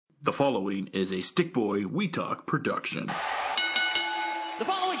The following is a Stick Boy We Talk production. The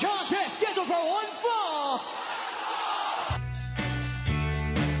following contest scheduled for one fall.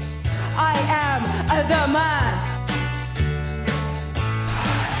 I am the man.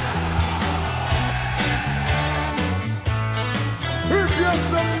 If you're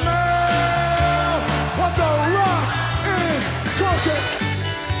the man, what the rock is cooking.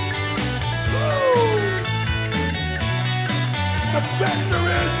 Woo! The best there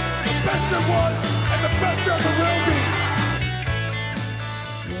is, the best there was, and the best there will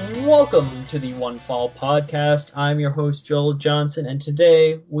be. Welcome to the One Fall Podcast. I'm your host, Joel Johnson, and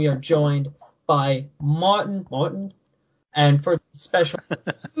today we are joined by Martin, and for the special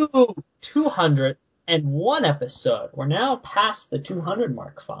 201 episode. We're now past the 200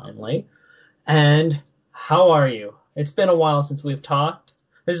 mark finally. And how are you? It's been a while since we've talked.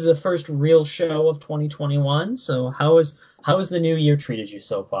 This is the first real show of 2021, so how has the new year treated you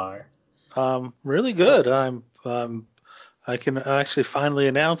so far? Really good. I can actually finally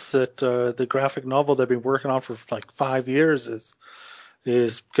announce that the graphic novel that I've been working on for like 5 years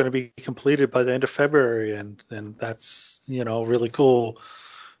is going to be completed by the end of February, and that's really cool.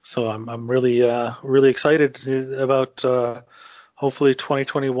 So I'm really excited about hopefully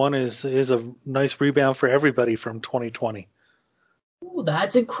 2021 is a nice rebound for everybody from 2020. Ooh,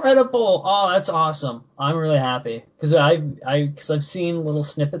 that's incredible! Oh, that's awesome. I'm really happy because I've seen little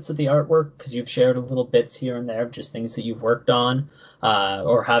snippets of the artwork because you've shared little bits here and there of just things that you've worked on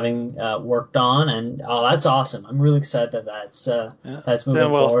or having worked on, and oh, that's awesome. I'm really excited that that's moving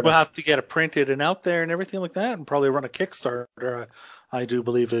forward. We'll have to get it printed and out there and everything like that, and probably run a Kickstarter. I do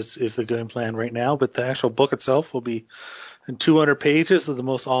believe is the game plan right now, but the actual book itself will be in 200 pages of the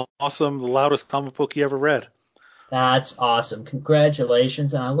most awesome, the loudest comic book you ever read. That's awesome.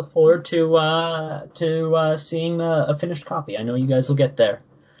 Congratulations, and I look forward to seeing a finished copy. I know you guys will get there.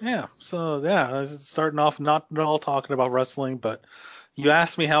 Yeah. So yeah, starting off not at all talking about wrestling, but you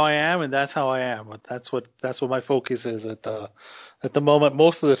asked me how I am, and that's how I am. That's what my focus is at the moment,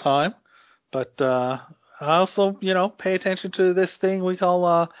 most of the time. But I also pay attention to this thing we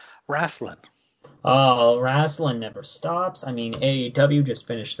call wrestling. Oh, wrestling never stops. I mean, AEW just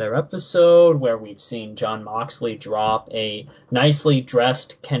finished their episode where we've seen Jon Moxley drop a nicely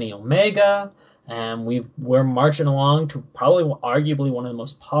dressed Kenny Omega, and we're marching along to probably arguably one of the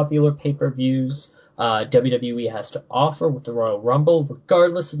most popular pay-per-views WWE has to offer with the Royal Rumble,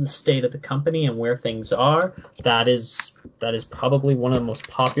 regardless of the state of the company and where things are. That is probably one of the most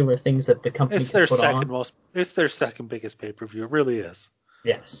popular things that the company can put on. It's their second biggest pay-per-view. It really is.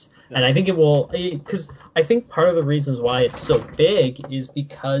 Yes, and I think it will, because I think part of the reasons why it's so big is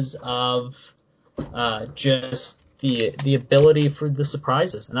because of just the ability for the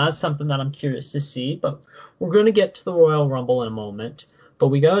surprises, and that's something that I'm curious to see. But we're going to get to the Royal Rumble in a moment, but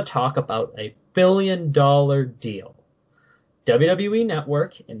we got to talk about a $1 billion deal. WWE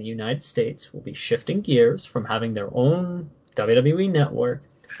Network in the United States will be shifting gears from having their own WWE Network.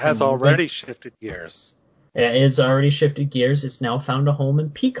 Has already shifted gears. It's already shifted gears. It's now found a home in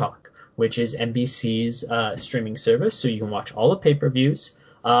Peacock, which is NBC's streaming service, so you can watch all the pay-per-views.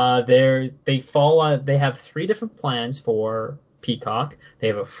 They have 3 different plans for Peacock. They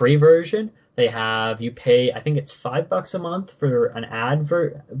have a free version. You pay, I think it's $5 a month for an ad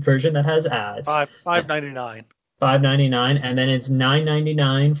version that has ads. $5.99. $5.99, and then it's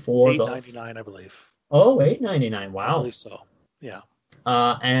 $9.99 for $8.99, I believe. Oh, $8.99. Wow. I believe so. Yeah.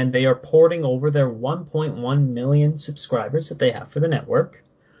 And they are porting over their 1.1 million subscribers that they have for the network.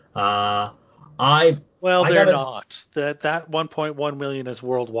 They're not. That 1.1 million is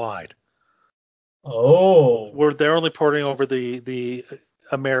worldwide. Oh. They're only porting over the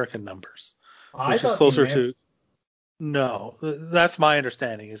American numbers, which is closer to. No, that's my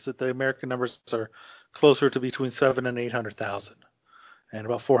understanding. Is that the American numbers are closer to between 700,000 and 800,000, and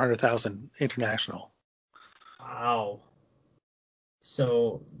about 400,000 international. Wow.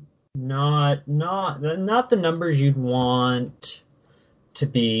 So not the numbers you'd want to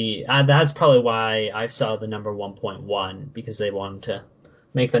be. That's probably why I saw the number 1.1, because they wanted to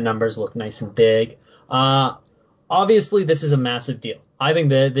make the numbers look nice and big. Obviously, this is a massive deal. I think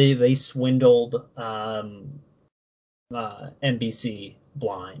that they swindled NBC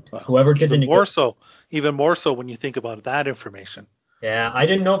blind. Whoever did even more so when you think about that information. Yeah, I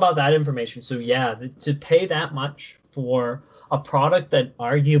didn't know about that information. So yeah, to pay that much for a product that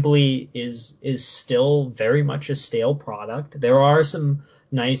arguably is still very much a stale product. There are some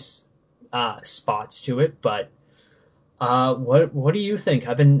nice spots to it, but what do you think?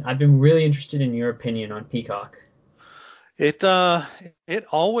 I've been really interested in your opinion on Peacock. It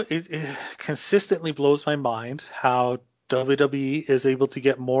consistently blows my mind how WWE is able to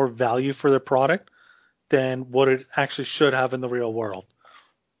get more value for their product than what it actually should have in the real world.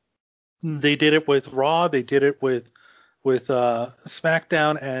 They did it with Raw, they did it with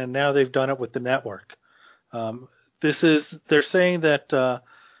SmackDown, and now they've done it with the network. They're saying that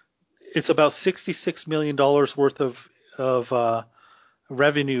it's about $66 million worth of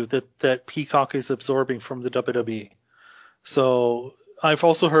revenue that Peacock is absorbing from the WWE. So I've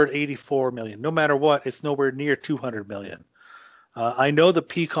also heard 84 million. No matter what, it's nowhere near 200 million. I know the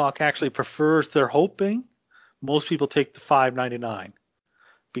Peacock actually prefers, they're hoping most people take the $5.99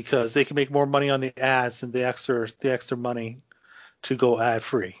 because they can make more money on the ads and the extra money to go ad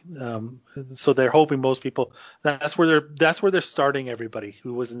free. So they're hoping most people, that's where they're starting everybody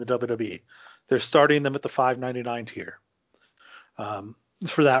who was in the WWE. They're starting them at the $5.99 tier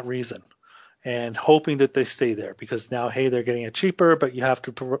for that reason, and hoping that they stay there because now, hey, they're getting it cheaper, but you have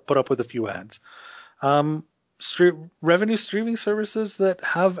to put up with a few ads. Revenue streaming services that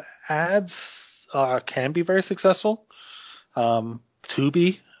have ads can be very successful.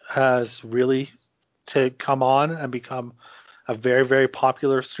 Tubi has really come on and become a very, very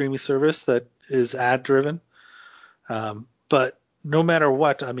popular streaming service that is ad driven. But no matter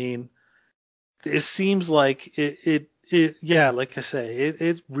what, I mean, it seems like yeah, like I say,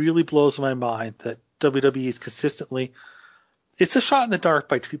 it really blows my mind that WWE is consistently, it's a shot in the dark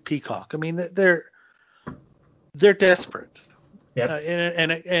by Peacock. I mean, they're desperate. Yep.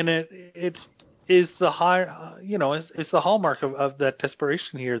 And it is the high, it's the hallmark of that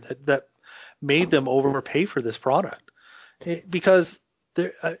desperation here that made them overpay for this product. Because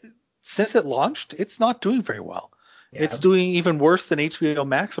since it launched, it's not doing very well. Yeah. It's doing even worse than HBO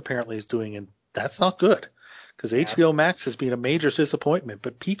Max apparently is doing, and that's not good because HBO Max has been a major disappointment.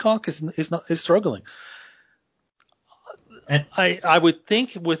 But Peacock is struggling. And I would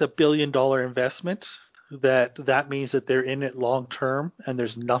think with $1 billion investment that means that they're in it long term, and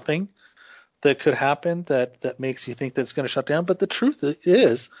there's nothing that could happen that makes you think that it's going to shut down. But the truth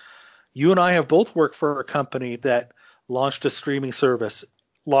is, you and I have both worked for a company that launched a streaming service,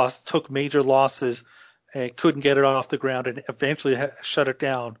 took major losses, and couldn't get it off the ground, and eventually shut it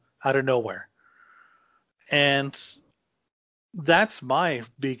down out of nowhere. And that's my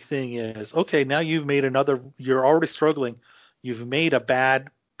big thing is, okay, now you've made you're already struggling. You've made a bad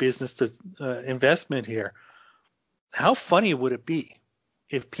business investment here. How funny would it be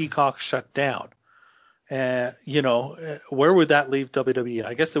if Peacock shut down? Where would that leave WWE?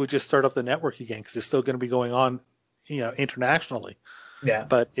 I guess they would just start up the network again because it's still going to be going on, internationally. Yeah.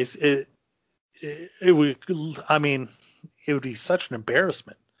 But it would, I mean, it would be such an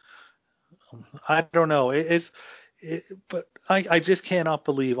embarrassment. I don't know. But I just cannot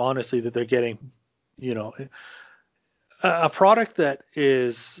believe, honestly, that they're getting, a product that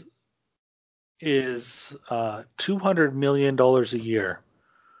is $200 million a year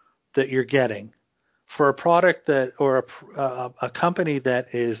that you're getting for a product or a company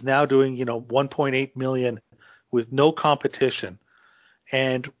that is now doing, 1.8 million with no competition,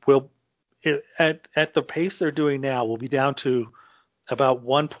 and at the pace they're doing now will be down to about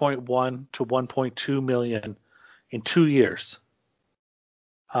 1.1 to 1.2 million in 2 years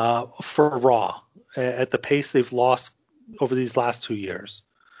for Raw at the pace they've lost over these last 2 years.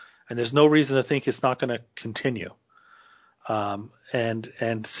 And there's no reason to think it's not going to continue. And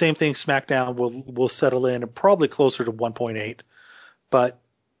same thing, SmackDown will settle in and probably closer to 1.8. But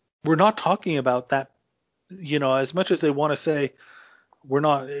we're not talking about that, as much as they want to say we're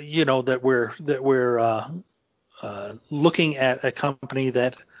not, that we're looking at a company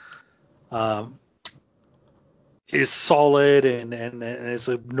that is solid and is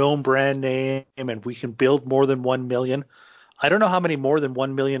a known brand name, and we can build more than 1 million. I don't know how many more than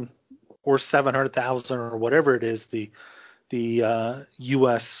 1 million or 700,000 or whatever it is, the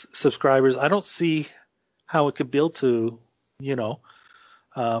U.S. subscribers. I don't see how it could build to,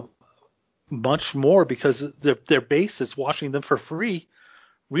 much more, because their base is watching them for free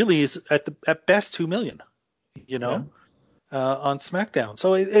really is at best 2 million, on SmackDown.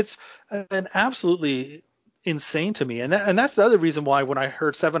 So it's an absolutely insane to me. And that's the other reason why when I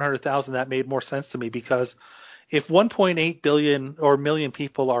heard 700,000, that made more sense to me, because if 1.8 billion or million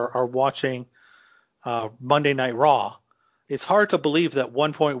people are watching Monday Night Raw, it's hard to believe that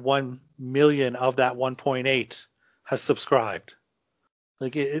 1.1 million of that 1.8 has subscribed.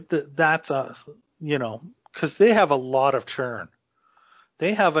 Like that's because they have a lot of churn.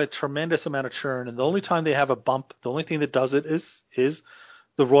 They have a tremendous amount of churn, and the only time they have a bump, the only thing that does it is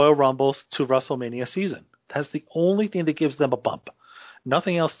the Royal Rumbles to WrestleMania season. That's the only thing that gives them a bump.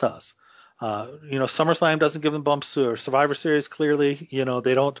 Nothing else does. SummerSlam doesn't give them bumps, or Survivor Series clearly,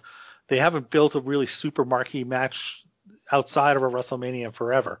 they haven't built a really super marquee match outside of a WrestleMania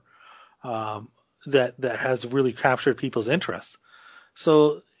forever, that has really captured people's interest.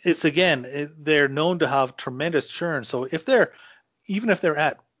 So it's, again, they're known to have tremendous churn. So even if they're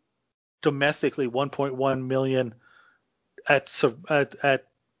at domestically 1.1 million at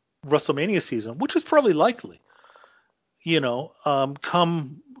WrestleMania season, which is probably likely,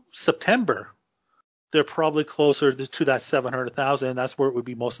 come September, they're probably closer to that 700,000, and that's where it would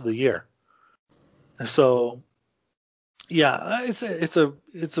be most of the year. So, yeah, it's a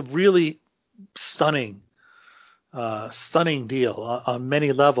really stunning deal on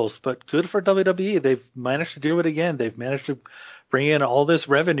many levels, but good for WWE. They've managed to do it again. They've managed to bring in all this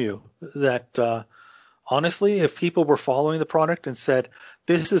revenue that, honestly, if people were following the product and said,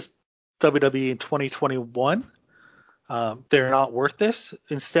 this is WWE in 2021, they're not worth this.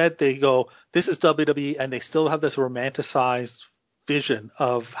 Instead, they go, this is WWE, and they still have this romanticized vision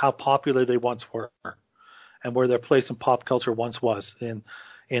of how popular they once were and where their place in pop culture once was in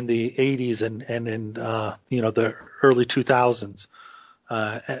the 80s and in the early 2000s.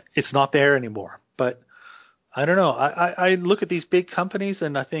 It's not there anymore. But I don't know. I look at these big companies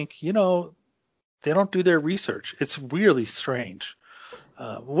and I think, they don't do their research. It's really strange.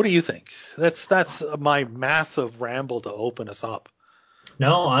 What do you think? That's my massive ramble to open us up.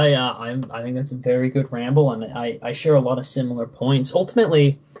 No, I think that's a very good ramble, and I share a lot of similar points.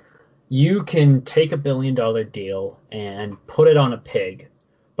 Ultimately, you can take $1 billion deal and put it on a pig,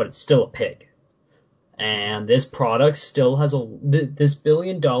 but it's still a pig. And this product still has this $1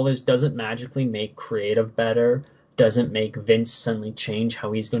 billion doesn't magically make creative better, doesn't make Vince suddenly change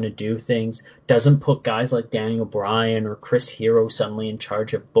how he's going to do things, doesn't put guys like Daniel Bryan or Chris Hero suddenly in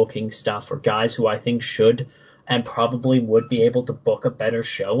charge of booking stuff, or guys who I think should and probably would be able to book a better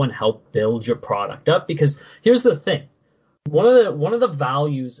show and help build your product up. Because here's the thing. One of the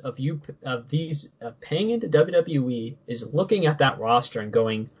values of paying into WWE is looking at that roster and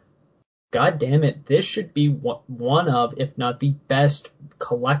going, God damn it, this should be one of, if not the best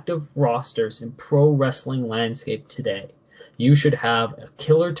collective rosters in pro wrestling landscape today. You should have a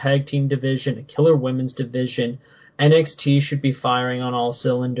killer tag team division, a killer women's division. NXT should be firing on all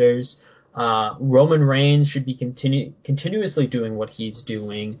cylinders. Roman Reigns should be continuously doing what he's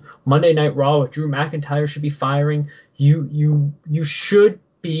doing. Monday Night Raw with Drew McIntyre should be firing. You should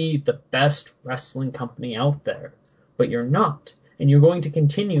be the best wrestling company out there, but you're not. And you're going to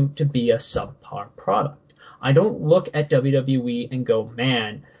continue to be a subpar product. I don't look at WWE and go,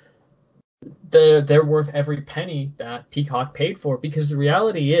 man, they're worth every penny that Peacock paid for, because the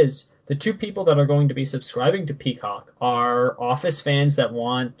reality is the two people that are going to be subscribing to Peacock are Office fans that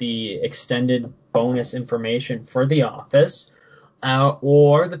want the extended bonus information for The Office,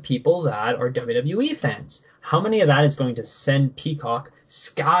 or the people that are WWE fans. How many of that is going to send Peacock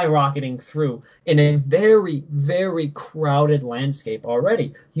skyrocketing through in a very, very crowded landscape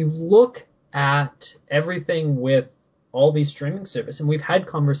already? You look at everything with all these streaming services, and we've had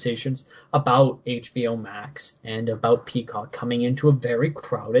conversations about HBO Max and about Peacock coming into a very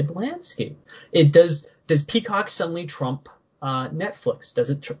crowded landscape. Does Peacock suddenly trump Netflix? Does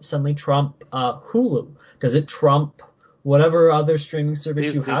it suddenly trump Hulu? Does it trump whatever other streaming service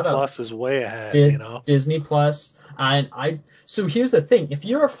Disney you have? Disney Plus is way ahead, Disney Plus. So here's the thing. If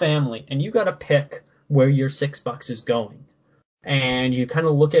you're a family and you got to pick where your $6 is going, and you kind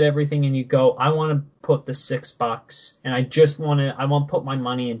of look at everything and you go, I want to put the $6 and I want to put my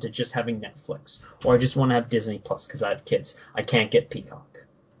money into just having Netflix, or I just want to have Disney Plus because I have kids. I can't get Peacock.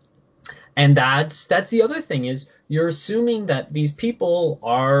 And that's the other thing, is you're assuming that these people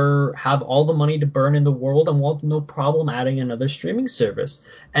have all the money to burn in the world and will have no problem adding another streaming service.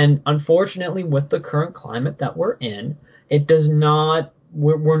 And unfortunately, with the current climate that we're in,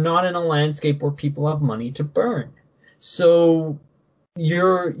 we're not in a landscape where people have money to burn. So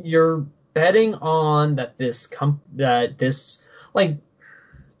you're betting on that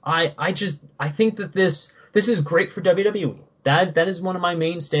I think that this is great for WWE. That is one of my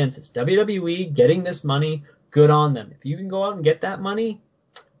main stances. WWE getting this money, good on them. If you can go out and get that money,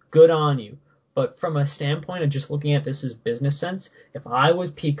 good on you. But from a standpoint of just looking at this as business sense, if I was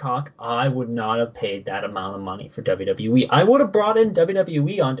Peacock, I would not have paid that amount of money for WWE. I would have brought in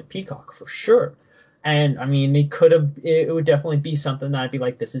WWE onto Peacock for sure. And I mean, it would definitely be something that I'd be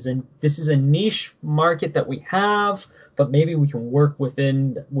like, this is a niche market that we have, but maybe we can work with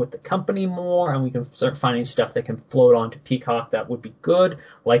the company more, and we can start finding stuff that can float onto Peacock that would be good,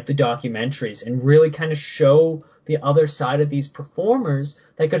 like the documentaries, and really kind of show the other side of these performers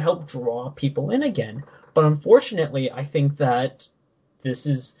that could help draw people in again. But unfortunately, I think that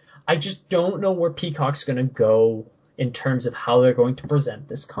I just don't know where Peacock's going to go in terms of how they're going to present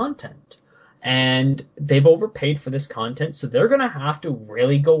this content. and they've overpaid for this content, so they're going to have to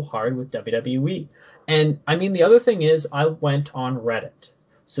really go hard with WWE. And I mean, the other thing is, I went on Reddit.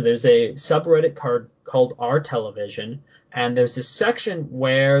 So there's a subreddit called Our Television, and there's this section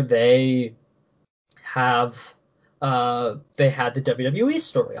where they had the WWE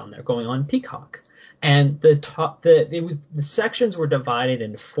story on there going on Peacock. And the sections were divided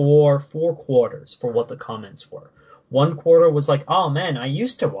into four quarters for what the comments were. One quarter was like, oh man, I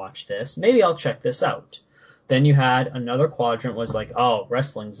used to watch this. Maybe I'll check this out. Then you had another quadrant was like, oh,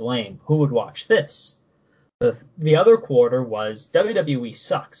 wrestling's lame. Who would watch this? The other quarter was WWE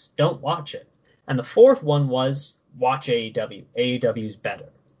sucks. Don't watch it. And the fourth one was watch AEW. AEW's better.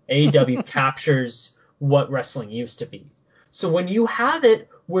 AEW captures what wrestling used to be. So when you have it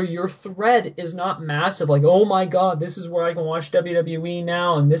where your thread is not massive, like, oh my God, this is where I can watch WWE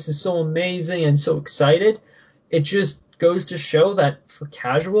now, and this is so amazing and so excited, it just goes to show that for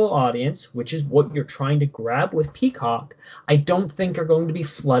casual audience, which is what you're trying to grab with Peacock, I don't think are going to be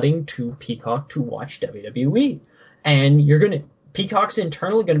flooding to Peacock to watch WWE. And Peacock's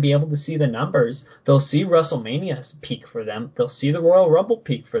internally going to be able to see the numbers. They'll see WrestleMania's peak for them. They'll see the Royal Rumble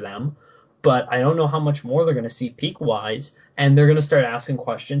peak for them. But I don't know how much more they're going to see peak-wise. And they're going to start asking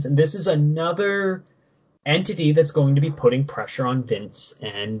questions. And this is another entity that's going to be putting pressure on Vince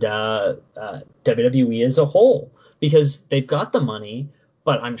and WWE as a whole, because they've got the money,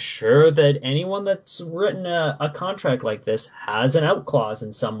 but I'm sure that anyone that's written a contract like this has an out clause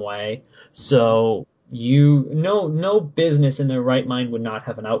in some way. So no business in their right mind would not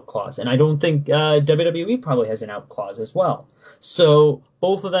have an out clause. And I don't think WWE probably has an out clause as well. So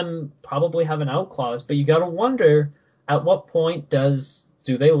both of them probably have an out clause, but you got to wonder, at what point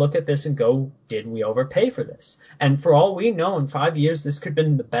do they look at this and go, did we overpay for this? And for all we know, in 5 years, this could have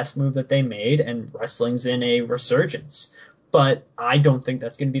been the best move that they made, and wrestling's in a resurgence. But I don't think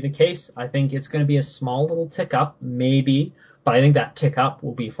that's going to be the case. I think it's going to be a small little tick up, maybe, but I think that tick up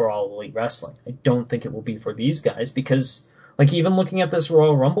will be for All Elite Wrestling. I don't think it will be for these guys, because, like, even looking at this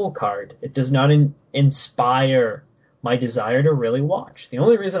Royal Rumble card, it does not inspire my desire to really watch. The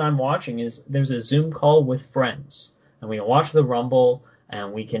only reason I'm watching is there's a Zoom call with friends, and we can watch the Rumble,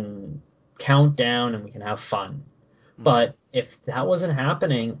 and we can count down, and we can have fun. But if that wasn't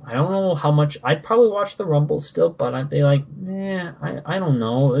happening, I don't know how much. I'd probably watch the Rumble still, but I'd be like, I don't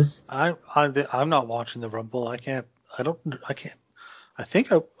know. I'm not watching the Rumble. I can't. I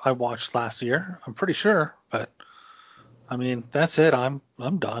think I watched last year. I'm pretty sure, but I mean, that's it. I'm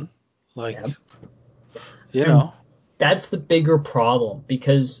done. Like, That's the bigger problem,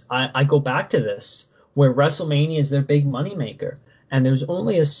 because I go back to this, where WrestleMania is their big moneymaker. And there's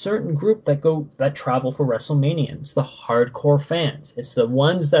only a certain group that travel for WrestleMania. It's the hardcore fans. It's the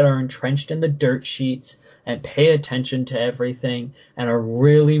ones that are entrenched in the dirt sheets and pay attention to everything and are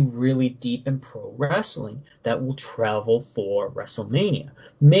really, really deep in pro wrestling that will travel for WrestleMania.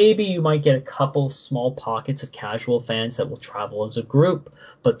 Maybe you might get a couple small pockets of casual fans that will travel as a group,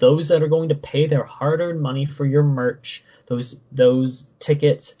 but those that are going to pay their hard-earned money for your merch, those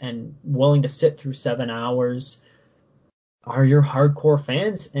tickets, and willing to sit through 7 hours, are your hardcore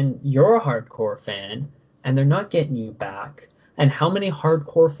fans, and you're a hardcore fan, and they're not getting you back. And how many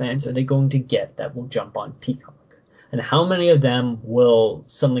hardcore fans are they going to get that will jump on Peacock? And how many of them will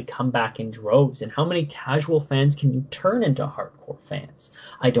suddenly come back in droves? And how many casual fans can you turn into hardcore fans?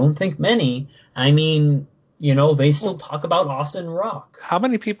 I don't think many. I mean, they still talk about Austin Rock. How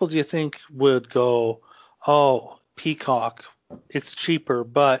many people do you think would go, oh, Peacock, it's cheaper,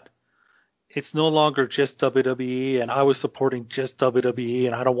 but it's no longer just WWE, and I was supporting just WWE,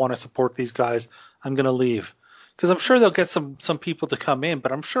 and I don't want to support these guys. I'm going to leave. Because I'm sure they'll get some people to come in,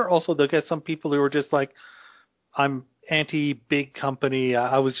 but I'm sure also they'll get some people who are just like, I'm anti-big company.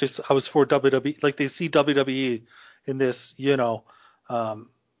 I was for WWE. Like, they see WWE in this,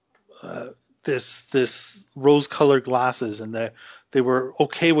 this rose-colored glasses, and they were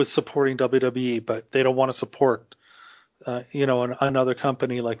okay with supporting WWE, but they don't want to support another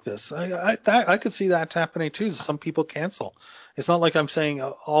company like this. I could see that happening too. Some people cancel. It's not like I'm saying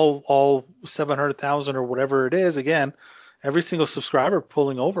all 700,000 or whatever it is. Again, every single subscriber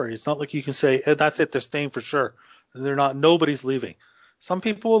pulling over. It's not like you can say that's it. They're staying for sure. They're not. Nobody's leaving. Some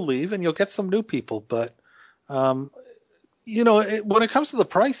people will leave, and you'll get some new people. But when it comes to the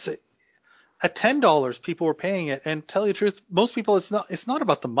price, at $10, people were paying it. And tell you the truth, most people, it's not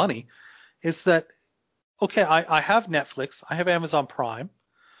about the money. It's that, okay, I have Netflix, I have Amazon Prime,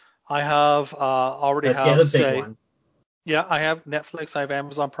 I have one. Yeah, I have Netflix, I have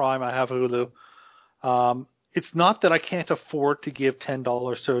Amazon Prime, I have Hulu. It's not that I can't afford to give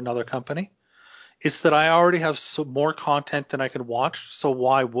 $10 to another company. It's that I already have more content than I can watch, so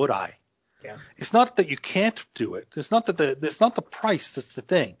why would I? Yeah. It's not that you can't do it. It's not the price that's the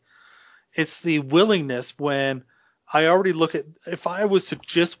thing. It's the willingness when I already look at, if I was to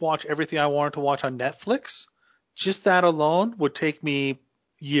just watch everything I wanted to watch on Netflix, just that alone would take me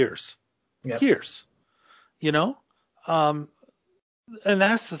years. Yep. Years. You know? And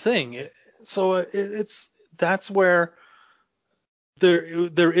that's the thing. So that's where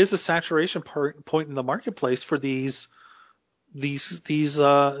there is a saturation point in the marketplace for these things.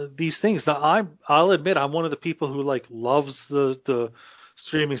 Now I'll admit I'm one of the people who like loves the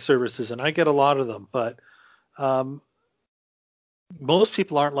streaming services, and I get a lot of them, but most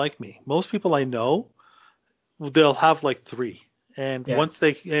people aren't like me. Most people I know, they'll have like 3. And Yeah. and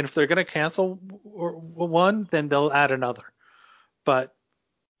if they're going to cancel one, then they'll add another,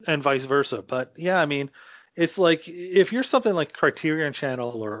 and vice versa. But yeah, I mean, it's like if you're something like Criterion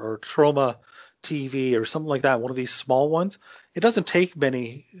Channel or Troma TV or something like that, one of these small ones, it doesn't take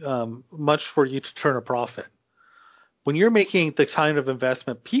much for you to turn a profit. When you're making the kind of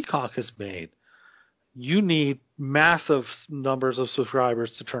investment Peacock has made, you need massive numbers of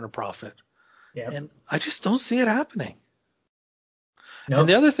subscribers to turn a profit. Yeah. And I just don't see it happening. Nope. And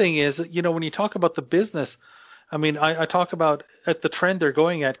the other thing is, when you talk about the business, I mean, I talk about at the trend they're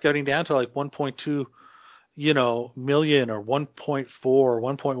going at getting down to like 1.2, million or 1.4 or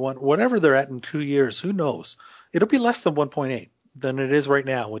 1.1, whatever they're at in 2 years, who knows? It'll be less than 1.8 than it is right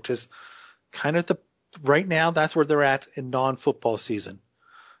now, which is kind of right now that's where they're at in non-football season.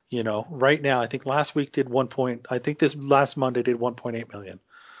 Right now, I think last week I think this last Monday did 1.8 million.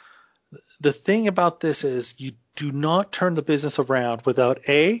 The thing about this is you do not turn the business around without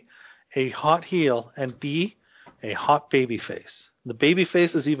A, a hot heel, and B, a hot baby face. The baby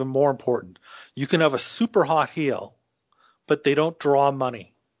face is even more important. You can have a super hot heel, but they don't draw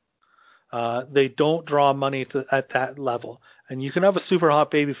money. They don't draw money at that level. And you can have a super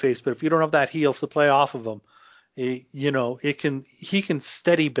hot baby face, but if you don't have that heel to play off of them, he can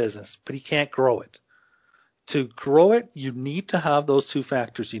steady business, but he can't grow it. To grow it, you need to have those two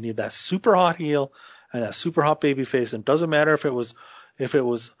factors. You need that super hot heel and that super hot baby face. And it doesn't matter if it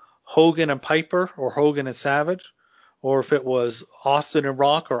was Hogan and Piper or Hogan and Savage, or if it was Austin and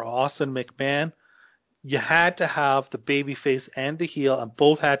Rock or Austin McMahon. You had to have the baby face and the heel, and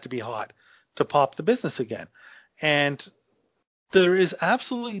both had to be hot to pop the business again. And there is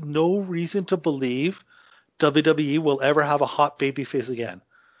absolutely no reason to believe WWE will ever have a hot baby face again,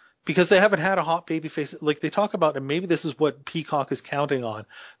 because they haven't had a hot baby face. Like they talk about, and maybe this is what Peacock is counting on.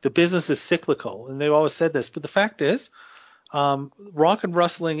 The business is cyclical, and they've always said this. But the fact is, Rock and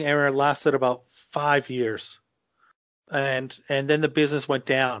Wrestling era lasted about 5 years, and then the business went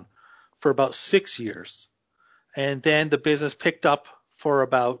down for about 6 years, and then the business picked up for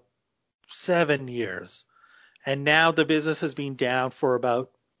about 7 years, and now the business has been down for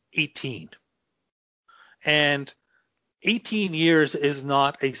about 18. And 18 years is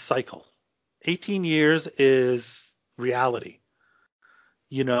not a cycle. 18 years is reality.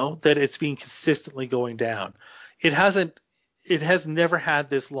 That it's been consistently going down. It has never had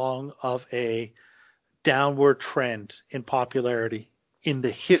this long of a downward trend in popularity in the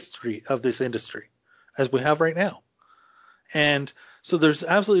history of this industry as we have right now. And so there's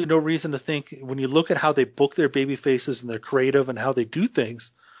absolutely no reason to think, when you look at how they book their baby faces and they're creative and how they do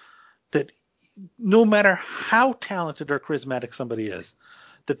things, that no matter how talented or charismatic somebody is,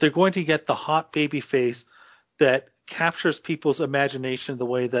 that they're going to get the hot baby face that captures people's imagination the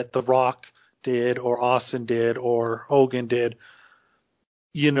way that The Rock did, or Austin did, or Hogan did,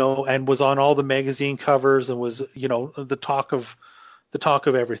 and was on all the magazine covers and was, the talk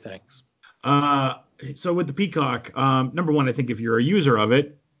of everything. So with the Peacock, number one, I think if you're a user of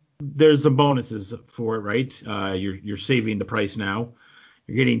it, there's some bonuses for it, right? You're saving the price now.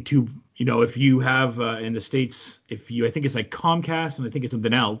 You're getting two, if you have in the States, I think it's like Comcast and I think it's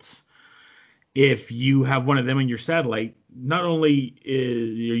something else. If you have one of them in your satellite, not only are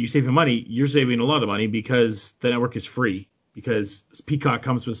you saving money, you're saving a lot of money because the network is free, because Peacock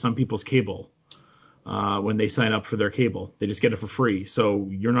comes with some people's cable. When they sign up for their cable, they just get it for free. So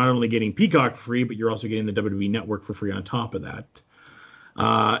you're not only getting Peacock for free, but you're also getting the WWE Network for free on top of that.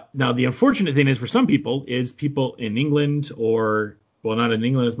 Now, the unfortunate thing is for some people is people in England, or, well, not in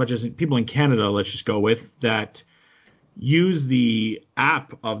England as much as people in Canada, let's just go with, that use the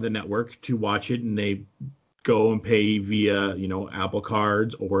app of the network to watch it, and they go and pay via, Apple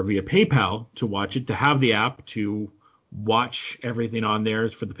Cards or via PayPal to watch it, to have the app to watch everything on there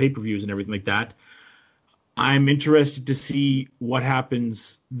for the pay-per-views and everything like that. I'm interested to see what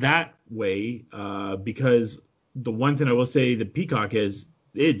happens that way, because the one thing I will say that Peacock is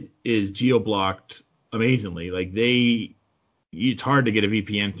geo-blocked amazingly. Like they it's hard to get a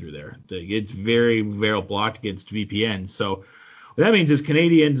VPN through there. It's very, very blocked against VPN. So what that means is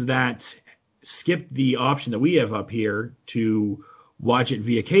Canadians that skip the option that we have up here to watch it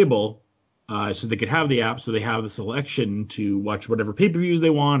via cable, so they could have the app, so they have the selection to watch whatever pay-per-views they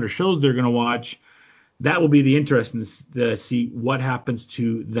want or shows they're going to watch. That will be the interest to see what happens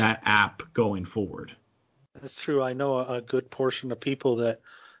to that app going forward. That's true. I know a good portion of people that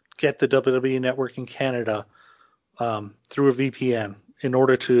get the WWE Network in Canada through a VPN in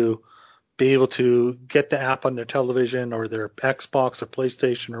order to be able to get the app on their television or their Xbox or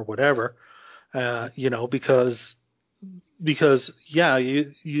PlayStation or whatever, because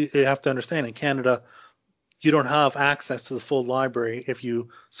you have to understand, in Canada, you don't have access to the full library if you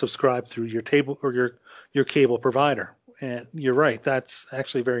subscribe through your table or your cable provider. And you're right. That's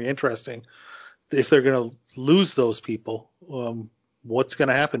actually very interesting. If they're going to lose those people, what's going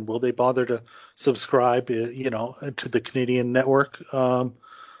to happen? Will they bother to subscribe, to the Canadian network, or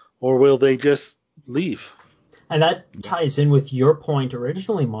will they just leave? And that ties in with your point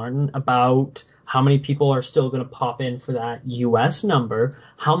originally, Martin, about how many people are still going to pop in for that US number.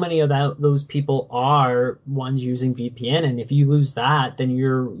 How many of those people are ones using VPN? And if you lose that, then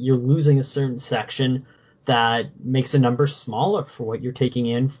you're losing a certain section that makes the number smaller for what you're taking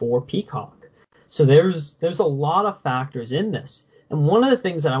in for Peacock. So there's a lot of factors in this. And one of the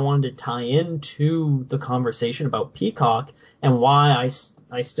things that I wanted to tie into the conversation about Peacock and why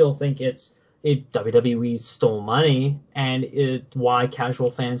I still think WWE stole money and why casual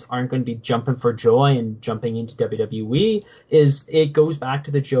fans aren't going to be jumping for joy and jumping into WWE is it goes back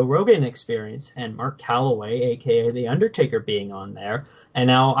to the Joe Rogan experience and Mark Calloway, aka The Undertaker, being on there. And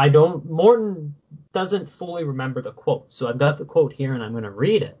now Morton doesn't fully remember the quote. So I've got the quote here and I'm going to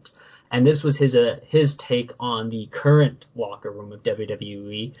read it. And this was his take on the current locker room of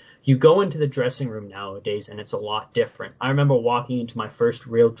WWE. You go into the dressing room nowadays, and it's a lot different. I remember walking into my first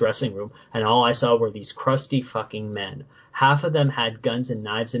real dressing room, and all I saw were these crusty fucking men. Half of them had guns and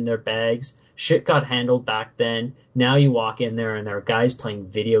knives in their bags. Shit got handled back then. Now you walk in there, and there are guys playing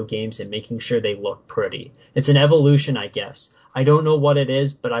video games and making sure they look pretty. It's an evolution, I guess. I don't know what it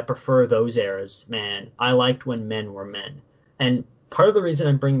is, but I prefer those eras, man. I liked when men were men. And part of the reason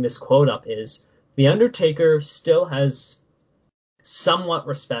I'm bringing this quote up is The Undertaker still has somewhat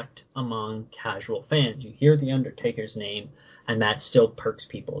respect among casual fans. You hear The Undertaker's name, and that still perks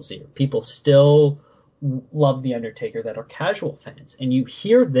people's ear. People still love The Undertaker that are casual fans. And you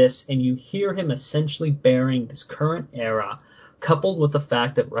hear this, and you hear him essentially bearing this current era, coupled with the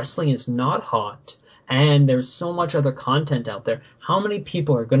fact that wrestling is not hot, and there's so much other content out there. How many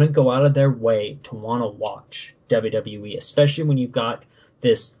people are going to go out of their way to want to watch WWE, especially when you've got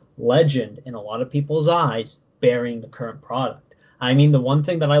this legend in a lot of people's eyes bearing the current product? I mean, the one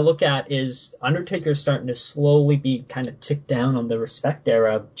thing that I look at is Undertaker's starting to slowly be kind of ticked down on the respect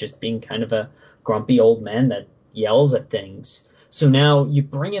era of just being kind of a grumpy old man that yells at things. So now you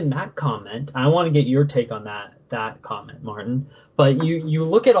bring in that comment. I want to get your take on that comment, Martin. But you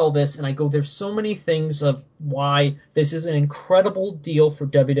look at all this, and I go, there's so many things of why this is an incredible deal for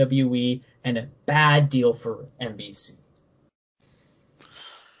WWE and a bad deal for NBC.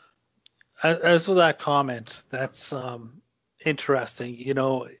 As for that comment, that's interesting.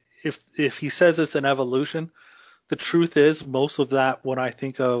 If he says it's an evolution, the truth is most of that, when I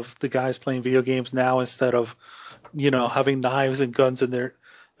think of the guys playing video games now instead of, having knives and guns in there,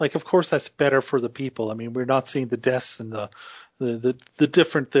 like, of course that's better for the people. I mean, we're not seeing the deaths and the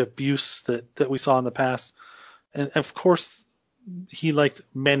different abuse that we saw in the past. And of course he liked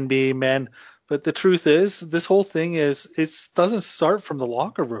men being men, but the truth is this whole thing doesn't start from the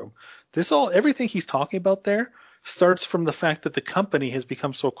locker room. Everything he's talking about there starts from the fact that the company has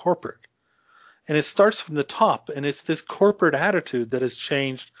become so corporate. And it starts from the top, and it's this corporate attitude that has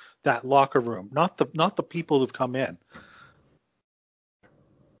changed that locker room, not the people who've come in.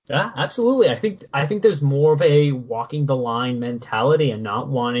 Yeah, absolutely. I think there's more of a walking the line mentality and not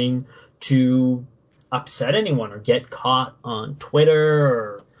wanting to upset anyone or get caught on Twitter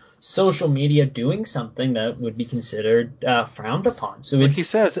or social media doing something that would be considered frowned upon. So like he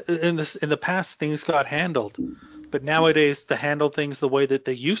says, in the past things got handled, but nowadays to handle things the way that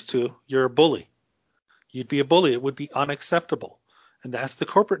they used to, you're a bully. You'd be a bully. It would be unacceptable. And that's the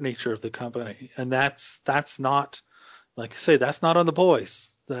corporate nature of the company. And that's not, like I say, that's not on the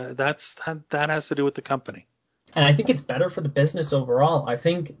boys. That has to do with the company. And I think it's better for the business overall. I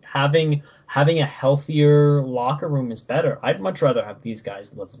think having a healthier locker room is better. I'd much rather have these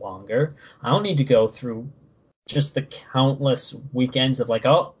guys live longer. I don't need to go through just the countless weekends of like,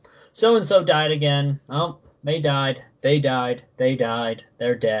 oh, so-and-so died again. Oh, they died. They're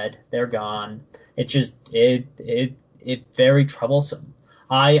dead. They're gone. It it very troublesome.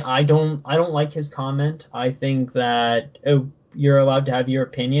 I don't like his comment. I think that you're allowed to have your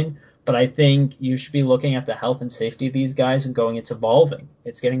opinion, but I think you should be looking at the health and safety of these guys and going, it's evolving.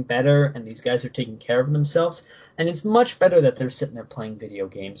 It's getting better, and these guys are taking care of themselves. And it's much better that they're sitting there playing video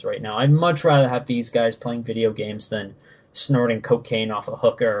games right now. I'd much rather have these guys playing video games than snorting cocaine off a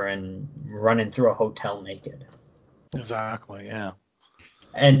hooker and running through a hotel naked. Exactly, yeah.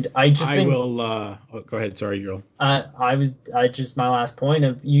 And I just think go ahead. Sorry, Joel. My last point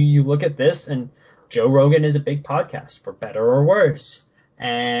of you look at this, and Joe Rogan is a big podcast, for better or worse.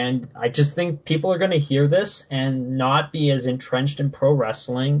 And I just think people are going to hear this and not be as entrenched in pro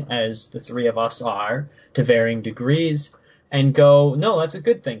wrestling as the three of us are, to varying degrees, and go, no, that's a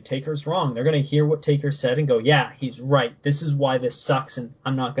good thing. Taker's wrong. They're going to hear what Taker said and go, yeah, he's right. This is why this sucks, and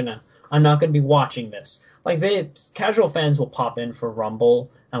I'm not gonna be watching this. Like, casual fans will pop in for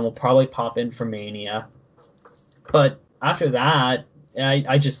Rumble and will probably pop in for Mania, but after that,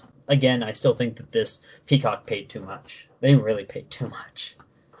 I still think that this Peacock paid too much. They really paid too much.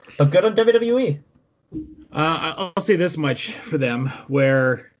 But good on WWE. I'll say this much for them,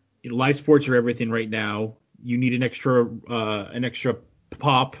 where live sports are everything right now. You need an extra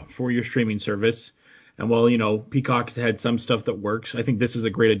pop for your streaming service. And while, Peacock's had some stuff that works, I think this is a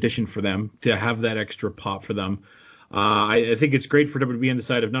great addition for them to have that extra pop for them. I think it's great for WWE on the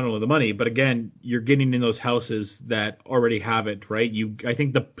side of not only the money, but again, you're getting in those houses that already have it, right? I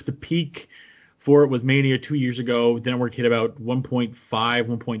think the peak for it was Mania 2 years ago. The network hit about 1.5,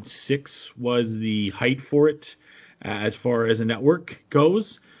 1.6 was the height for it as far as a network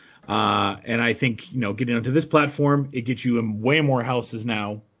goes. And I think, getting onto this platform, it gets you in way more houses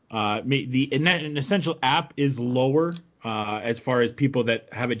now. An essential app is lower as far as people that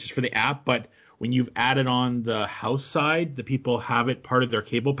have it just for the app, but when you've added on the house side, the people have it part of their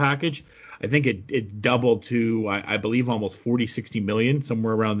cable package. I think it doubled to, I believe, almost 40, 60 million,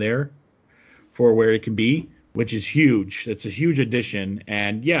 somewhere around there, for where it can be, which is huge. That's a huge addition.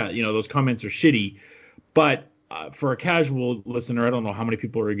 And yeah, those comments are shitty, but for a casual listener, I don't know how many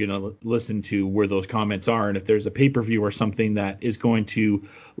people are going to listen to where those comments are. And if there's a pay-per-view or something that is going to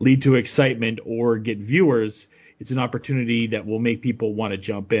lead to excitement or get viewers, it's an opportunity that will make people want to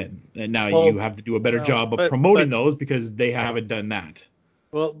jump in. And now you have to do a better job of promoting those, because they haven't done that.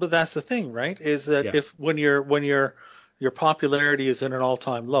 Well, but that's the thing, right? Is that if when your popularity is in an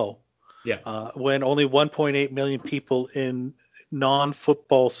all-time low, when only 1.8 million people in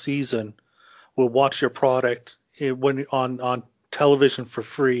non-football season will watch your product when on television for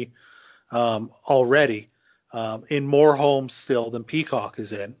free already, in more homes still than Peacock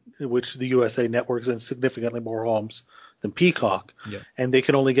is in, which the USA Network is in significantly more homes than Peacock, and they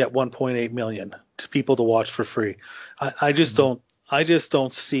can only get 1.8 million people to watch for free. I just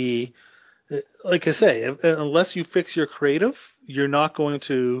don't see, like I say, unless you fix your creative, you're not going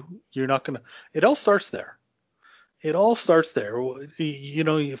to. It all starts there. It all starts there.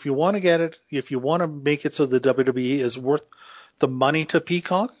 If you want to get it, if you want to make it so the WWE is worth the money to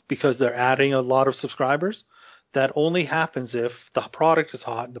Peacock because they're adding a lot of subscribers, that only happens if the product is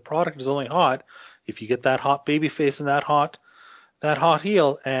hot. And the product is only hot if you get that hot baby face and that hot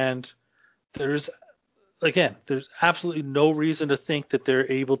heel. And there's absolutely no reason to think that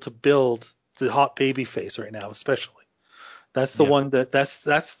they're able to build the hot baby face right now, especially. That's the one that's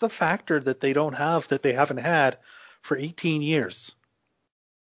the factor that they don't have, that they haven't had for 18 years.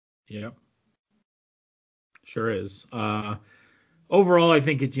 Yeah, sure is. Overall, I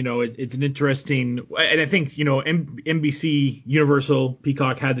think it's it's an interesting, and I think NBC, Universal,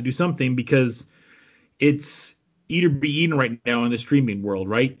 Peacock had to do something, because it's eat or be eaten right now in the streaming world,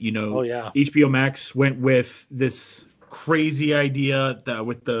 right? HBO Max went with this crazy idea that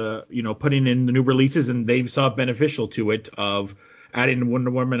with the putting in the new releases, and they saw beneficial to it of adding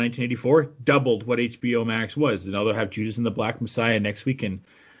Wonder Woman 1984, doubled what HBO Max was. Now they'll have Judas and the Black Messiah next week, and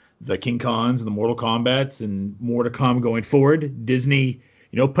the King Khans and the Mortal Kombats, and more to come going forward. Disney,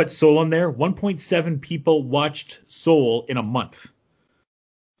 put Soul on there. 1.7 people watched Soul in a month.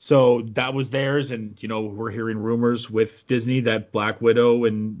 So that was theirs, and we're hearing rumors with Disney that Black Widow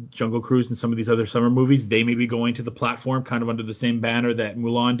and Jungle Cruise and some of these other summer movies, they may be going to the platform kind of under the same banner that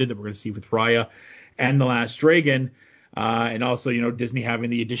Mulan did, that we're going to see with Raya and The Last Dragon. And also, Disney having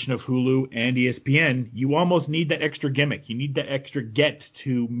the addition of Hulu and ESPN, you almost need that extra gimmick. You need that extra get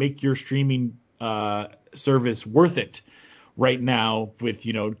to make your streaming service worth it right now, with,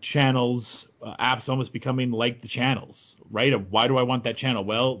 channels, apps almost becoming like the channels, right? Why do I want that channel?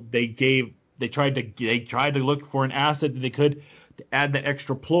 Well, they tried to look for an asset that they could to add that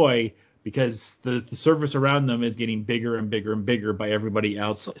extra ploy, because the service around them is getting bigger and bigger and bigger by everybody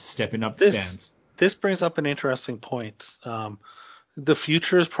else stepping up the stands. this brings up an interesting point. The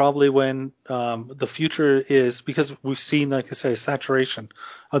future is probably when the future is, because we've seen, like I say, saturation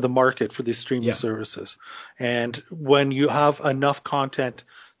of the market for these streaming services. And when you have enough content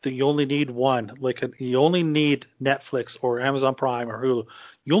that you only need one, you only need Netflix or Amazon Prime or Hulu,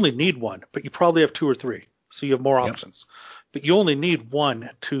 you only need one, but you probably have two or three, so you have more options. But you only need one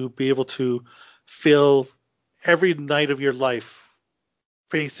to be able to fill every night of your life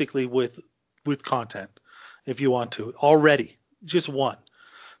basically with content if you want to already. Just one.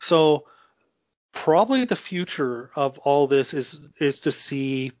 So probably the future of all this is to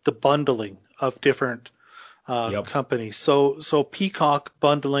see the bundling of different companies. So Peacock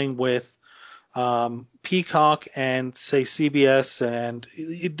bundling with Peacock and say CBS, and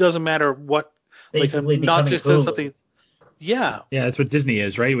it doesn't matter what. Basically, not just Hulu. something. Yeah. Yeah, that's what Disney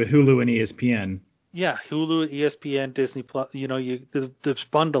is, right? With Hulu and ESPN. Yeah, Hulu, ESPN, Disney Plus. The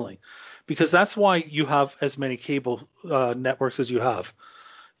bundling, because that's why you have as many cable networks as you have.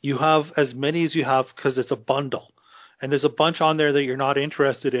 You have as many as you have because it's a bundle. And there's a bunch on there that you're not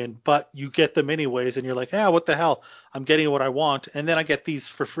interested in, but you get them anyways, and you're like, what the hell? I'm getting what I want, and then I get these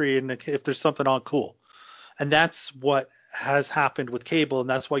for free, and if there's something on, cool. And that's what has happened with cable, and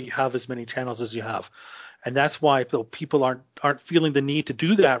that's why you have as many channels as you have. And that's why though people aren't feeling the need to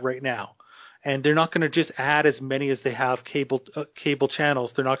do that right now. And they're not going to just add as many as they have cable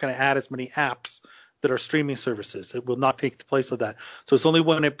channels. They're not going to add as many apps that are streaming services. It will not take the place of that. So it's only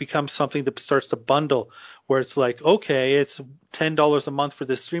when it becomes something that starts to bundle, where it's like, okay, it's $10 a month for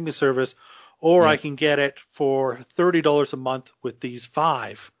this streaming service, or I can get it for $30 a month with these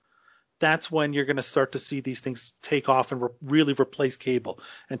 5. That's when you're going to start to see these things take off and really replace cable.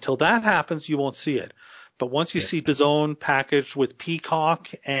 Until that happens, you won't see it. But once you see DAZN packaged with Peacock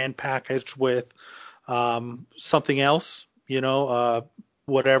and packaged with something else,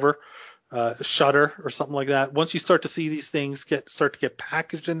 whatever, Shudder or something like that. Once you start to see these things start to get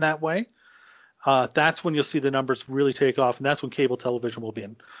packaged in that way, that's when you'll see the numbers really take off, and that's when cable television will be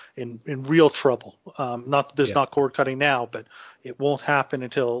in real trouble. Not that there's not cord cutting now, but it won't happen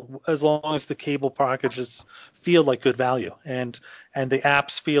until as long as the cable packages feel like good value and the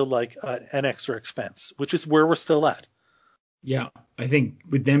apps feel like an extra expense, which is where we're still at. Yeah, I think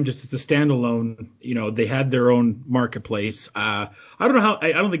with them just as a standalone, they had their own marketplace. I don't know how.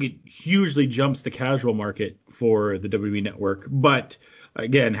 I don't think it hugely jumps the casual market for the WWE Network, but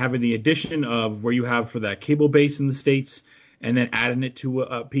again, having the addition of where you have for that cable base in the States and then adding it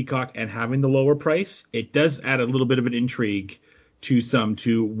to Peacock and having the lower price, it does add a little bit of an intrigue to some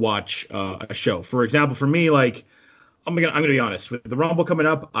to watch a show. For example, for me, like I'm gonna be honest, with the Rumble coming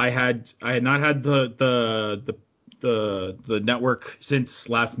up, I had not had the network since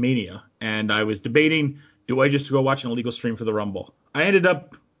last Mania, and I was debating, do I just go watch an illegal stream for the Rumble? I ended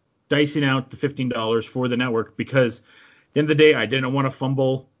up dicing out the $15 for the network because at the end of the day, I didn't want to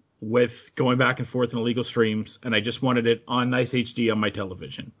fumble with going back and forth in illegal streams, and I just wanted it on nice HD on my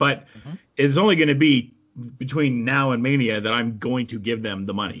television. But it's only going to be between now and Mania that I'm going to give them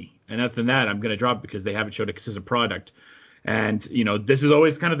the money. And other than that, I'm going to drop it because they haven't showed a consistent product. And, this is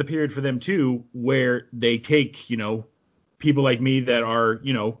always kind of the period for them, too, where they take, people like me that are,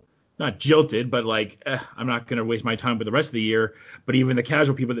 not jilted, but like, I'm not going to waste my time with the rest of the year. But even the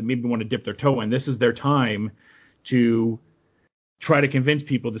casual people that maybe want to dip their toe in, this is their time to try to convince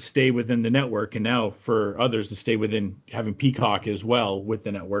people to stay within the network, and now for others to stay within having Peacock as well with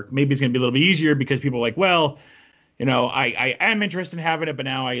the network. Maybe it's going to be a little bit easier because people are like, well, I am interested in having it, but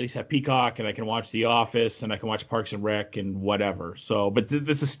now I at least have Peacock and I can watch The Office and I can watch Parks and Rec and whatever. So, but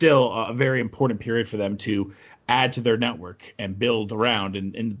this is still a very important period for them to add to their network and build around.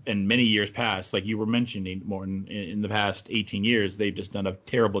 And in many years past, like you were mentioning, Morton, in the past 18 years, they've just done a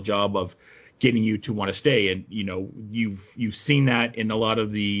terrible job of getting you to want to stay. And, you've seen that in a lot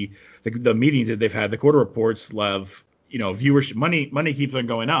of the meetings that they've had, the quarter reports love, viewership, money keeps on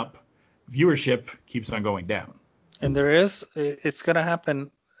going up, viewership keeps on going down. And it's going to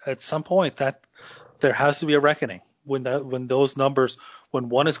happen at some point that there has to be a reckoning when those numbers, when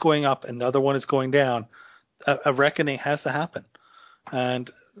one is going up and the other one is going down, a reckoning has to happen. And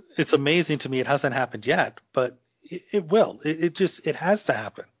it's amazing to me it hasn't happened yet, but it will. It has to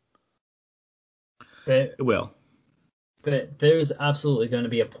happen. It will. But there's absolutely going to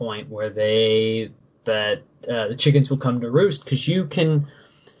be a point where the chickens will come to roost, because you can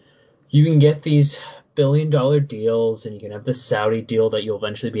get these billion-dollar deals, and you can have the Saudi deal that you'll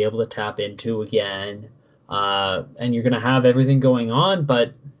eventually be able to tap into again, and you're going to have everything going on.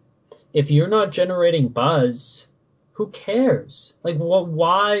 But if you're not generating buzz, who cares? Like,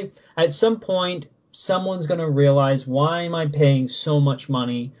 why? At some point, someone's going to realize, why am I paying so much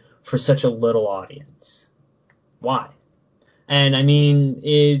money for such a little audience. Why? And I mean,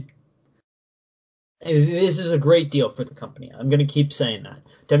 this is a great deal for the company. I'm going to keep saying that.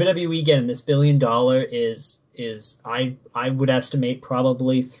 WWE getting this $1 billion is I would estimate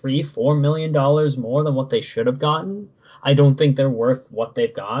probably $3-4 million more than what they should have gotten. I don't think they're worth what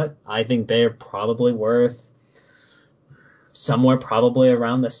they've got. I think they're probably worth somewhere probably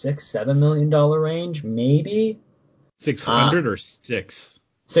around the $6-7 million range, maybe. 600 or 6?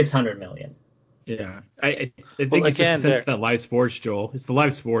 600 million. Yeah, I think it's again, just that live sports, Joel. It's the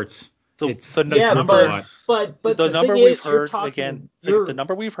live sports. It's But the number thing we've is, you're heard talking, again. you're, The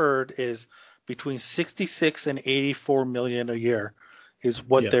number we've heard is between 66 and 84 million a year is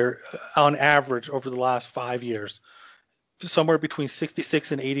what they're on average over the last 5 years. Somewhere between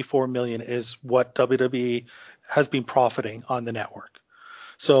 66 and 84 million is what WWE has been profiting on the network.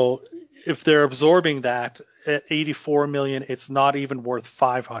 So if they're absorbing that at 84 million, it's not even worth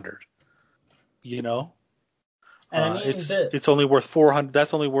 500. You know, and I mean, it's only worth 400.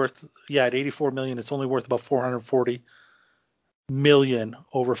 That's only worth at 84 million. It's only worth about 440 million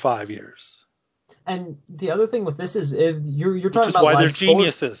over 5 years. And the other thing with this is you're talking which is about why they're live sports.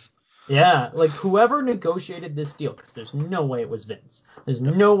 geniuses. Yeah, like whoever negotiated this deal, because there's no way it was Vince. There's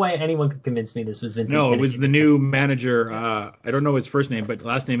no way anyone could convince me this was Vince. No, it was the new manager. I don't know his first name, but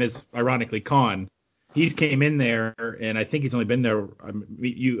last name is ironically Khan. He's came in there, and I think he's only been there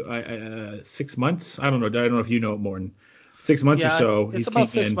 6 months. I don't know if you know more than 6 months or so. It's about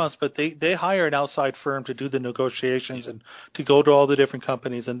 6 months, but they hire an outside firm to do the negotiations and to go to all the different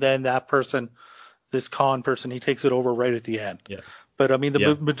companies, and then that person, this Khan person, he takes it over right at the end. Yeah. But I mean,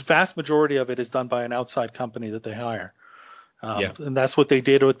 the vast majority of it is done by an outside company that they hire. And that's what they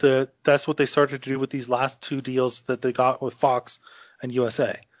did that's what they started to do with these last 2 deals that they got with Fox and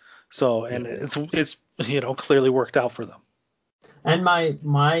USA. So, and it's clearly worked out for them. And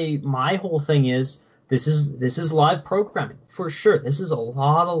my whole thing is this is live programming for sure. This is a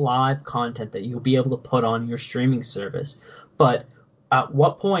lot of live content that you'll be able to put on your streaming service. But at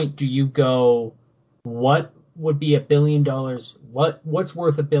what point do you go, what would be $1 billion? What's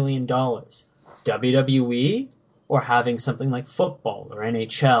worth $1 billion? WWE or having something like football or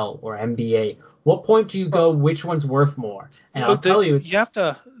NHL or NBA? What point do you go, which one's worth more? And I'll tell you,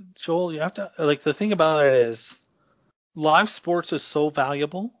 Joel, like, the thing about it is live sports is so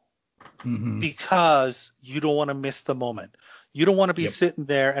valuable because you don't want to miss the moment. You don't want to be sitting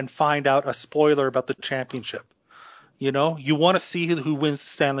there and find out a spoiler about the championship. You know, you want to see who wins the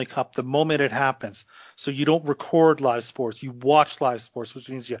Stanley Cup the moment it happens. So you don't record live sports. You watch live sports,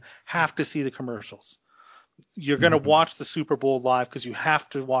 which means you have to see the commercials. You're going to watch the Super Bowl live because you have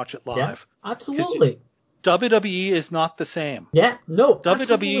to watch it live. Yeah, absolutely. WWE is not the same. Yeah, no,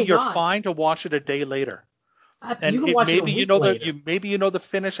 WWE, you're not. Fine to watch it a day later. And you can watch it a week later. Maybe you know the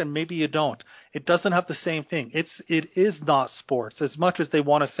finish and maybe you don't. It doesn't have the same thing. It is not sports as much as they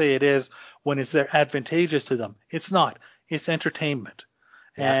want to say it is when it's advantageous to them. It's not. It's entertainment.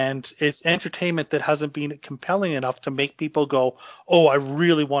 Yeah. And it's entertainment that hasn't been compelling enough to make people go, oh, I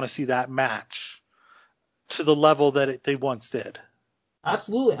really want to see that match to the level that they once did.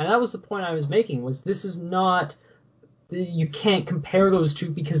 Absolutely. And that was the point I was making, was this is not, you can't compare those two,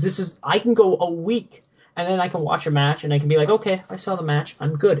 because I can go a week and then I can watch a match and I can be like, okay, I saw the match,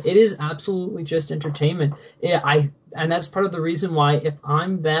 I'm good. It is absolutely just entertainment. And that's part of the reason why, if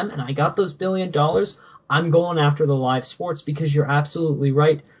I'm them and I got those $1 billion, I'm going after the live sports, because you're absolutely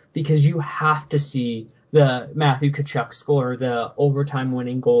right. Because you have to see the Matthew Tkachuk score, the overtime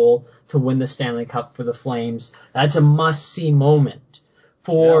winning goal to win the Stanley Cup for the Flames. That's a must-see moment.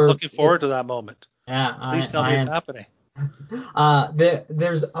 I'm looking forward to that moment. Yeah, Please tell me it's happening.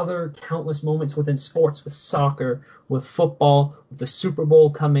 There's other countless moments within sports, with soccer, with football, with the Super Bowl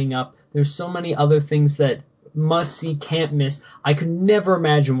coming up. There's so many other things that must see, can't miss. I could never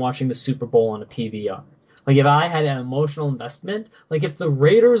imagine watching the Super Bowl on a PVR. Like, if I had an emotional investment, like if the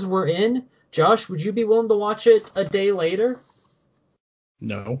Raiders were in, Josh, would you be willing to watch it a day later?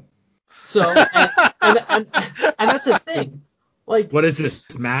 No. So, and that's the thing. Like, what is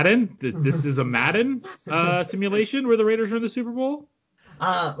this, Madden? This is a Madden simulation where the Raiders are in the Super Bowl?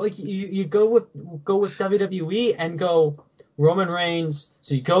 Like you go with WWE and go Roman Reigns.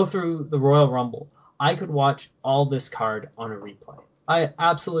 So you go through the Royal Rumble. I could watch all this card on a replay. I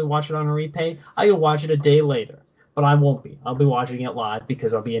absolutely watch it on a replay. I could watch it a day later, but I won't be. I'll be watching it live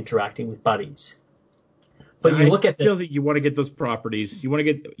because I'll be interacting with buddies. But you look at feel that you want to get those properties. You want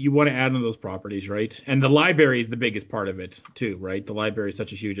to add on those properties, right? And the library is the biggest part of it too, right? The library is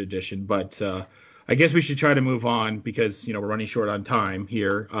such a huge addition. But I guess we should try to move on because we're running short on time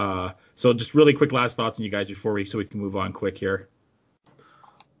here. So just really quick last thoughts on you guys before so we can move on quick here.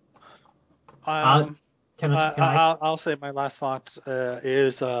 Can I? I'll say my last thought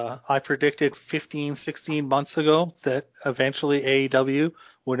is I predicted 15, 16 months ago that eventually AEW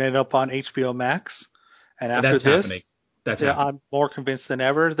would end up on HBO Max. And after That's this, happening. That's happening. I'm more convinced than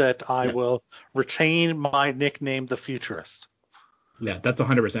ever that I will retain my nickname, The Futurist. Yeah, that's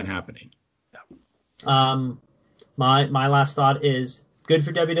 100% happening. My last thought is good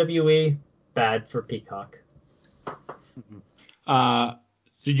for WWE, bad for Peacock.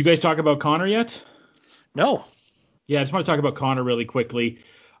 Did you guys talk about Connor yet? No. Yeah, I just want to talk about Connor really quickly.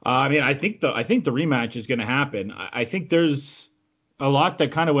 I think the rematch is going to happen. I think there's a lot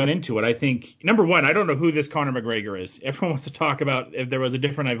that kind of went into it. I think, number one, I don't know who this Conor McGregor is. Everyone wants to talk about if there was a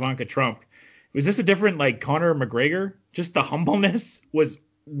different Ivanka Trump. Was this a different, Conor McGregor? Just the humbleness was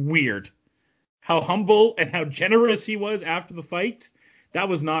weird. How humble and how generous he was after the fight. That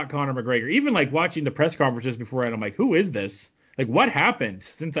was not Conor McGregor. Even, watching the press conferences beforehand, I'm like, who is this? What happened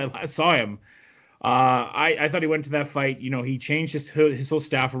since I last saw him? I thought he went to that fight. He changed his whole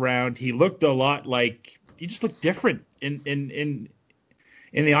staff around. He looked a lot he just looked different in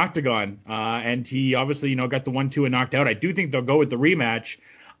the octagon. And he obviously, got the 1-2 and knocked out. I do think they'll go with the rematch.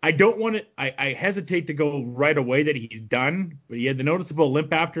 I don't want to, I hesitate to go right away that he's done, but he had the noticeable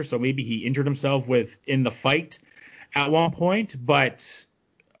limp after, so maybe he injured himself in the fight at one point. But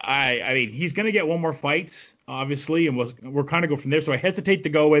I mean, he's going to get one more fight, obviously, and we'll kind of go from there. So I hesitate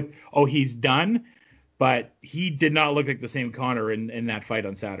to go with, he's done, but he did not look like the same Connor in that fight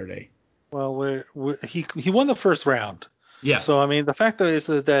on Saturday. Well, he won the first round. Yeah. So, I mean, the fact though is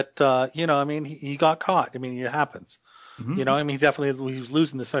that he got caught. I mean, it happens. Mm-hmm. He was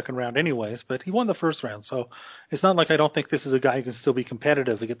losing the second round anyways, but he won the first round. So it's not like I don't think this is a guy who can still be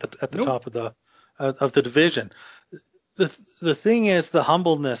competitive at the top of the division. The thing is the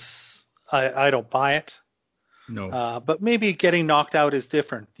humbleness. I don't buy it. No. But maybe getting knocked out is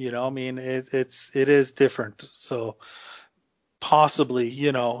different. It is different. So possibly,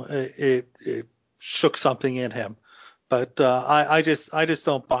 it shook something in him. But I just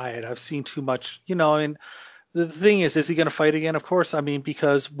don't buy it. I've seen too much. The thing is he going to fight again? Of course. I mean,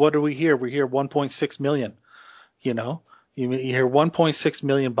 because what do we hear? We hear 1.6 million. You hear 1.6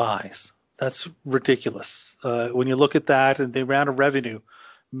 million buys. That's ridiculous. When you look at that and the amount of revenue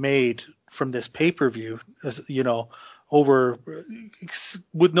made from this pay-per-view, over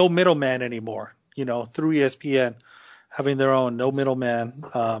with no middleman anymore, through ESPN having their own, no middleman,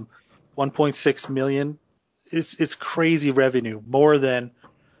 1.6 million. It's crazy revenue, more than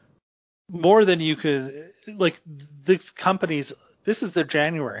you could, these companies. This is their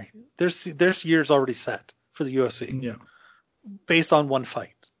January. There's years already set for the UFC. Yeah. Based on one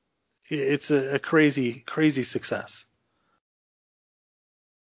fight. It's a crazy success.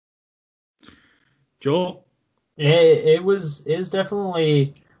 Joel? It was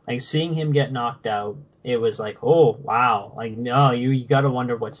definitely seeing him get knocked out. It was oh wow, no, you got to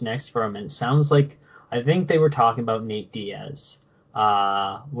wonder what's next for him. And it sounds like I think they were talking about Nate Diaz,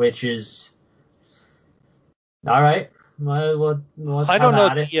 which is all right. I don't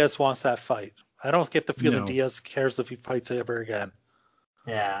know if Diaz wants that fight. I don't get the feeling No. Diaz cares if he fights ever again.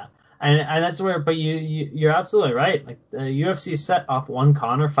 Yeah. And that's where, but you're absolutely right. The UFC set off one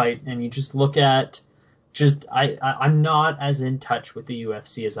Conor fight, and you just look at, I'm not as in touch with the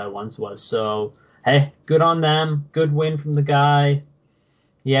UFC as I once was. So hey, good on them. Good win from the guy.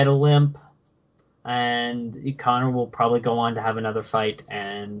 He had a limp, and Conor will probably go on to have another fight,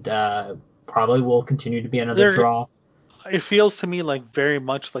 and probably will continue to be another draw. It feels to me very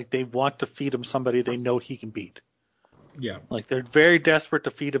much like they want to feed him somebody they know he can beat. Yeah. They're very desperate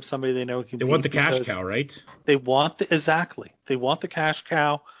to feed him somebody they know he can beat. They want the cash cow, right? They want exactly. They want the cash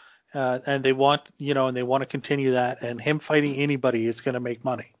cow, and they want to continue that. And him fighting anybody is going to make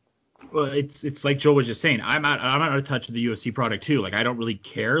money. Well, it's like Joe was just saying. I'm out of touch with the UFC product too. I don't really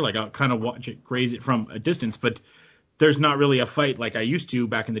care. I'll kind of watch it, graze it from a distance. But there's not really a fight like I used to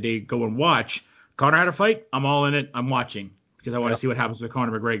back in the day. Go and watch. Conor had a fight. I'm all in it. I'm watching. Because I want to see what happens with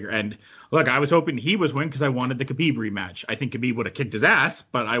Conor McGregor. And look, I was hoping he was win because I wanted the Khabib rematch. I think Khabib would have kicked his ass,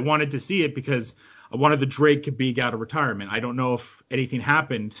 but I wanted to see it because I wanted the Drake Khabib out of retirement. I don't know if anything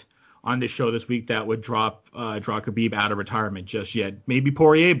happened on this show this week that would draw Khabib out of retirement just yet. Maybe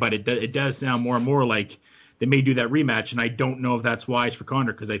Poirier, but it does sound more and more like they may do that rematch, and I don't know if that's wise for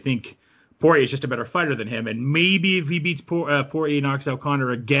Conor because I think Poirier is just a better fighter than him, and maybe if he beats Poirier, knocks out Conor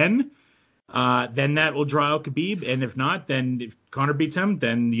again, then that will draw out Khabib, and if not, then if Conor beats him,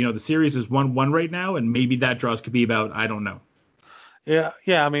 then the series is 1-1 right now, and maybe that draws Khabib out. I don't know. Yeah.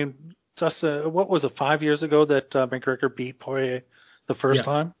 I mean, just what was it, 5 years ago that McGregor beat Poirier the first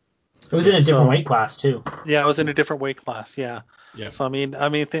time? It was in a different weight class too. Yeah, it was in a different weight class. Yeah. Yeah. So I mean,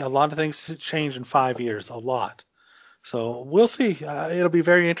 a lot of things change in 5 years, a lot. So we'll see. It'll be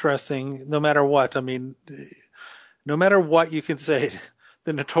very interesting, no matter what. I mean, no matter what you can say,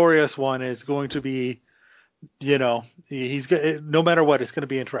 the Notorious one is going to be, no matter what, it's going to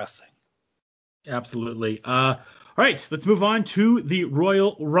be interesting. Absolutely. All right, let's move on to the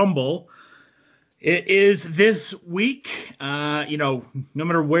Royal Rumble. It is this week. No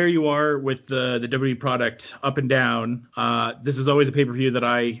matter where you are with the WWE product, up and down, this is always a pay-per-view that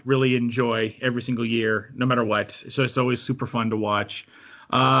I really enjoy every single year, no matter what. So it's always super fun to watch.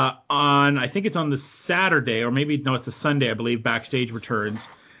 I think it's on the Saturday, or maybe, no, it's a Sunday, I believe, Backstage returns.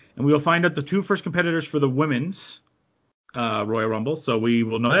 And we will find out the two first competitors for the women's Royal Rumble. So we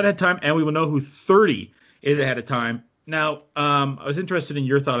will know that ahead of time, and we will know who 30 is ahead of time. Now, I was interested in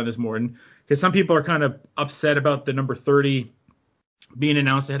your thought on this, Morton, because some people are kind of upset about the number 30 being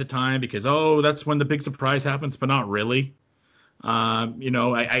announced ahead of time because, that's when the big surprise happens, but not really. I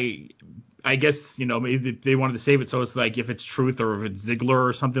guess, maybe they wanted to save it so it's like if it's Truth or if it's Ziggler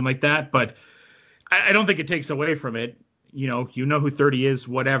or something like that, but I don't think it takes away from it. You know who 30 is,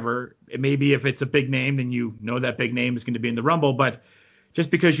 whatever. It may be if it's a big name, then that big name is going to be in the Rumble, but just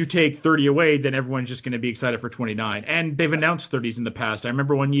because you take 30 away, then everyone's just going to be excited for 29. And they've announced 30s in the past. I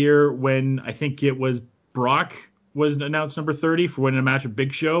remember one year when I think it was Brock was announced number 30 for winning a match with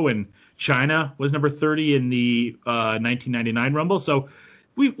Big Show, and China was number 30 in the 1999 Rumble. So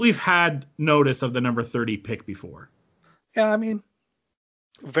we've had notice of the number 30 pick before. Yeah, I mean,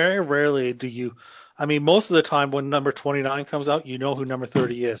 very rarely do you. I mean, most of the time when number 29 comes out, you know who number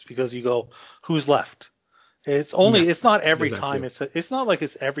 30 is because you go, who's left? It's not every time. It's not like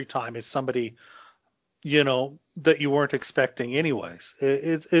it's every time. It's somebody, that you weren't expecting anyways.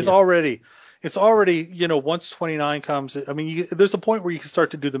 It's already, once 29 comes, I mean, there's a point where you can start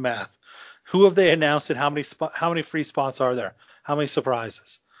to do the math. Who have they announced and how many free spots are there? How many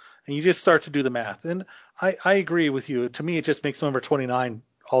surprises? And you just start to do the math. And I agree with you. To me, it just makes number 29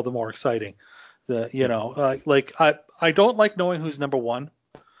 all the more exciting. I don't like knowing who's number 1.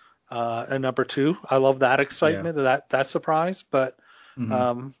 And number 2, I love that excitement, that surprise. But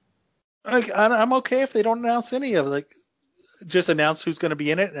I'm okay if they don't announce any of it. Just announce who's going to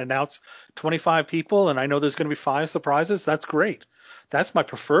be in it and announce 25 people. And I know there's going to be 5 surprises. That's great. That's my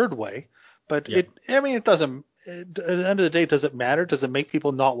preferred way. But it doesn't. At the end of the day, does it matter? Does it make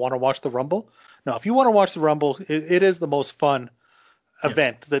people not want to watch the Rumble? No. If you want to watch the Rumble, it is the most fun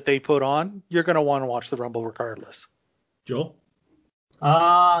event that they put on. You're going to want to watch the Rumble regardless. Joel?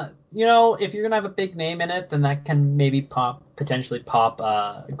 If you're gonna have a big name in it, then that can maybe potentially grab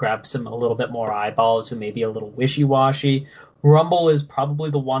a little bit more eyeballs who may be a little wishy-washy. Rumble is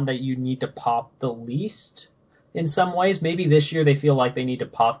probably the one that you need to pop the least in some ways. Maybe this year they feel like they need to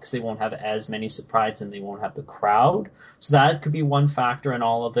pop because they won't have as many surprises and they won't have the crowd. So that could be one factor in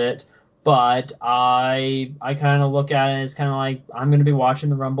all of it. But I kind of look at it as kind of like I'm going to be watching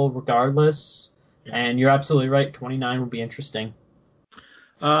the Rumble regardless. Yeah. And you're absolutely right. 29 will be interesting.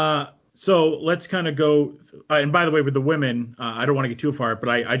 So let's kind of go. And by the way, with the women, I don't want to get too far, but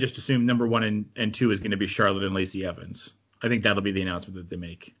I just assume number 1 and 2 is going to be Charlotte and Lacey Evans. I think that'll be the announcement that they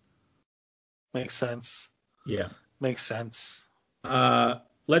make. Makes sense. Yeah. Makes sense.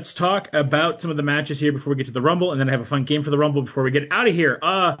 Let's talk about some of the matches here before we get to the Rumble, and then I have a fun game for the Rumble before we get out of here.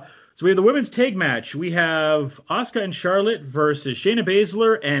 So we have the women's tag match. We have Asuka and Charlotte versus Shayna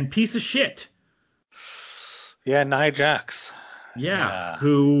Baszler and Piece of Shit. Yeah, Nia Jax. Yeah,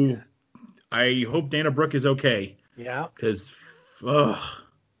 who I hope Dana Brooke is okay. Yeah. Because, that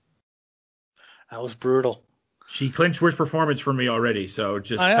was brutal. She clinched worst performance for me already. So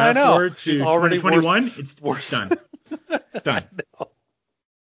just fast forward to 2021. It's done. It's done.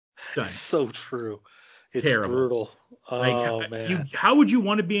 It's done. So true. It's terrible. Brutal. Oh, man. How would you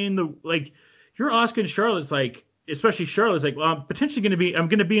want to be in the, you're Asuka and Charlotte's especially Charlotte's well, I'm potentially I'm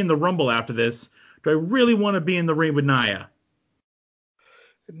going to be in the Rumble after this. Do I really want to be in the ring with Nia?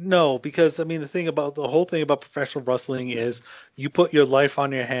 No, because the whole thing about professional wrestling is you put your life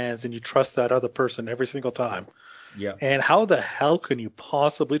on your hands and you trust that other person every single time. Yeah. And how the hell can you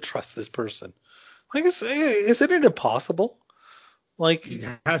possibly trust this person? Isn't it impossible? It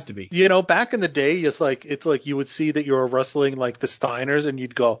has to be. Back in the day, it's like you would see that you were wrestling like the Steiners and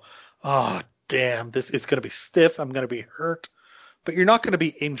you'd go, oh, damn, this is going to be stiff. I'm going to be hurt. But you're not going to be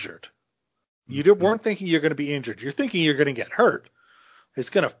injured. You weren't thinking you're going to be injured. You're thinking you're going to get hurt.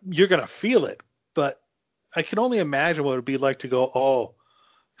 You're going to feel it. But I can only imagine what it would be like to go,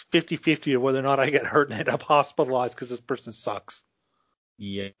 50-50 of whether or not I get hurt and end up hospitalized because this person sucks.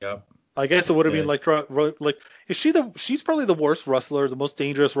 Yeah. I guess it would have Yeah. been like she's probably the worst wrestler, the most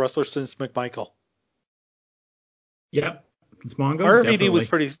dangerous wrestler since McMichael. Yep. It's Mongo.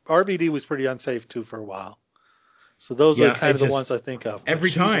 RVD was pretty unsafe too for a while. So those Yeah, are kind of it's the just ones I think of. but every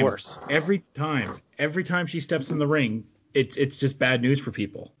she's time. worse. Every time she steps in the ring, it's just bad news for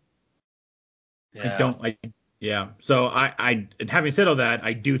people. Yeah. Yeah. So and having said all that,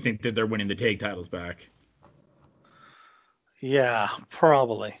 I do think that they're winning the tag titles back. Yeah,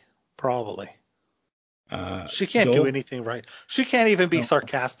 probably. She can't Joel? do anything right. She can't even be No.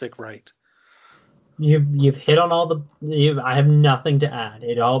 sarcastic right. You've hit on all the. I have nothing to add.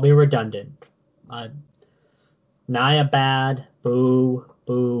 It'd all be redundant. Nia bad. Boo,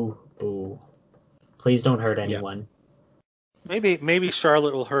 boo, boo. Please don't hurt anyone. Maybe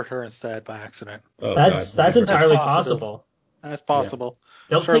Charlotte will hurt her instead by accident. Oh, That's God. entirely That's positive. possible. That's possible.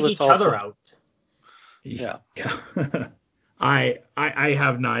 They'll Charlotte's take each other also- out. Yeah. Yeah. I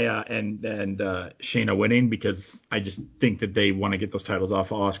have Nia and Shayna winning because I just think that they want to get those titles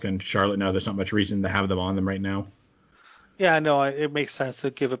off of Asuka and Charlotte now. There's not much reason to have them on them right now. Yeah, no, it makes sense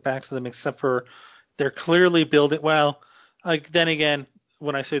to give it back to them, except for they're clearly building. Well, then again,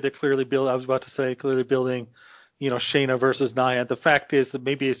 when I say they're clearly building, I was about to say clearly building, Shayna versus Nia. The fact is that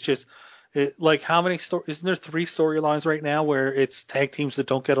maybe it's just like how many isn't there 3 storylines right now where it's tag teams that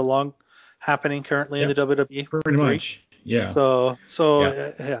don't get along happening currently in the WWE? Pretty much. Yeah. So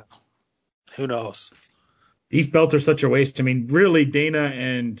Yeah. yeah, who knows? These belts are such a waste. I mean, really, Dana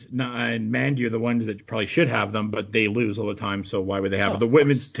and Mandy are the ones that probably should have them, but they lose all the time. So why would they have it? The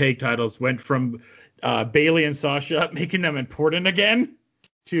women's tag titles went from Bayley and Sasha making them important again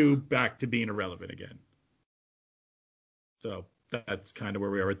to back to being irrelevant again. So that's kind of where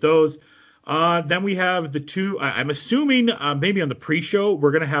we are with those. Then we have the two. I'm assuming maybe on the pre-show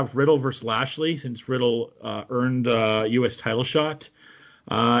we're going to have Riddle versus Lashley since Riddle earned a U.S. title shot.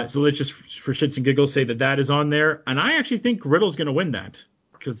 So let's just, for shits and giggles, say that is on there. And I actually think Riddle's going to win that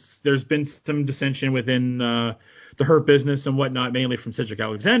because there's been some dissension within the Hurt Business and whatnot, mainly from Cedric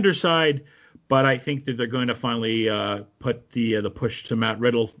Alexander's side. But I think that they're going to finally put the push to Matt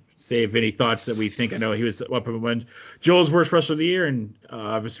Riddle. Save any thoughts that we think. I know he was up when Joel's worst wrestler of the year, and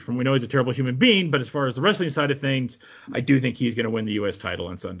obviously from we know he's a terrible human being. But as far as the wrestling side of things, I do think he's going to win the U.S. title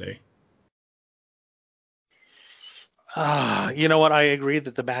on Sunday. You know what? I agree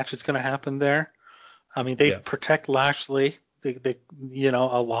that the match is going to happen there. I mean, they protect Lashley, they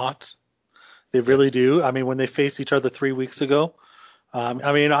a lot. They really do. I mean, when they faced each other 3 weeks ago,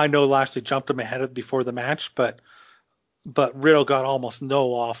 I mean, I know Lashley jumped him ahead before the match, but Riddle got almost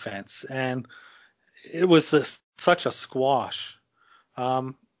no offense, and it was such a squash.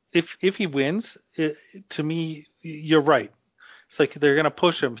 If he wins, to me, you're right. It's like they're going to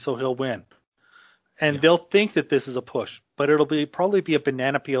push him, so he'll win. And they'll think that this is a push, but it'll probably be a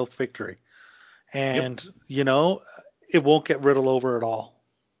banana peel victory. And, it won't get Riddle over at all.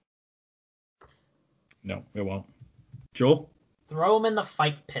 No, it won't. Joel? Throw him in the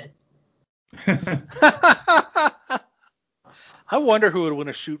fight pit. I wonder who would win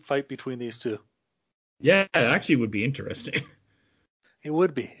a shoot fight between these two. Yeah, it actually would be interesting. It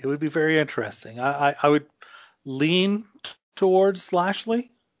would be. It would be very interesting. I would lean towards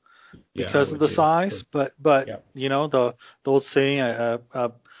Lashley because of the size, but the old saying,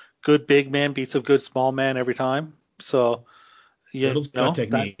 a good big man beats a good small man every time. So Riddle's got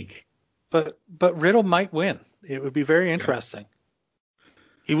technique. But Riddle might win. It would be very interesting.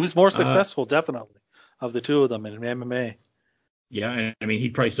 He was more successful, definitely, of the two of them in MMA. Yeah, and I mean,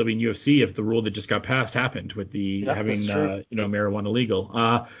 he'd probably still be in UFC if the rule that just got passed happened with the having marijuana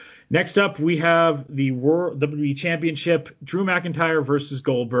legal. Next up, we have the World WWE Championship: Drew McIntyre versus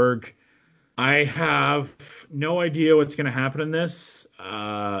Goldberg. I have no idea what's going to happen in this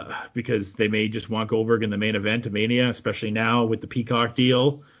because they may just want Goldberg in the main event of Mania, especially now with the Peacock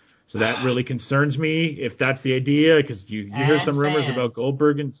deal. So that really concerns me if that's the idea, because you hear some rumors about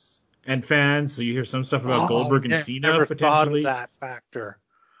Goldberg and fans. So you hear some stuff about Goldberg and Cena never potentially. Thought of that factor.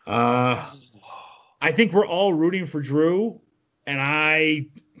 I think we're all rooting for Drew, and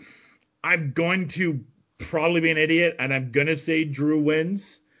I'm going to probably be an idiot, and I'm going to say Drew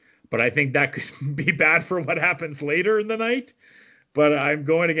wins. But I think that could be bad for what happens later in the night. But I'm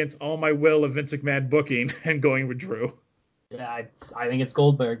going against all my will of Vince McMahon booking and going with Drew. Yeah, I think it's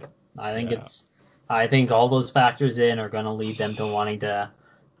Goldberg. I think all those factors in are going to lead them to wanting to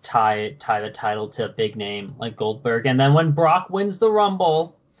tie the title to a big name like Goldberg. And then when Brock wins the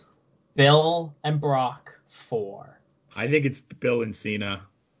Rumble, Bill and Brock 4. I think it's Bill and Cena.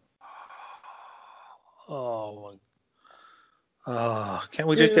 Can't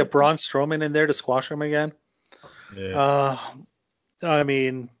we just get Braun Strowman in there to squash him again? Yeah. I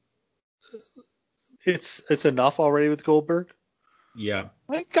mean, it's enough already with Goldberg. Yeah.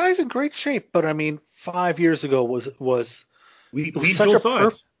 Like, guy's in great shape, but I mean, 5 years ago was We it was and such Joel a saw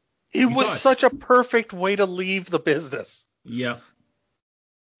it. it We was saw it. such a perfect way to leave the business. Yeah.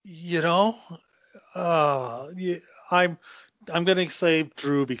 You know, yeah, I'm gonna say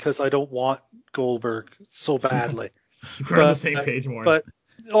Drew because I don't want Goldberg so badly. We're on the same page, Warren. But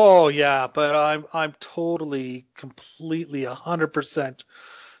oh yeah, but I'm totally, completely, 100%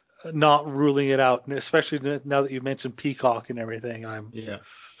 not ruling it out, and especially now that you mentioned Peacock and everything. Yeah.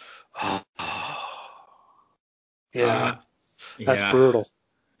 Yeah, that's Yeah. brutal.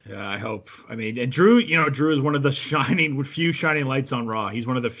 Yeah, I hope. I mean, and Drew, Drew is one of the few shining lights on Raw. He's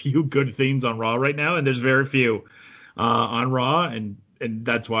one of the few good things on Raw right now, and there's very few on Raw, and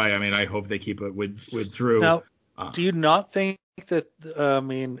that's why. I mean, I hope they keep it with Drew. Now, do you not think that? I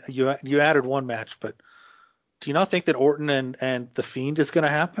mean, you added one match, but do you not think that Orton and the Fiend is going to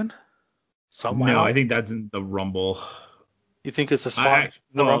happen somehow? No, I think that's in the Rumble. You think it's a spot in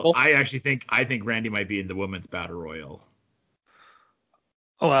the well, Rumble? I think Randy might be in the Women's Battle Royal.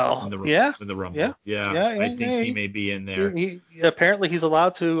 Well, In the Rumble. Yeah, I think he may be in there. Apparently, he's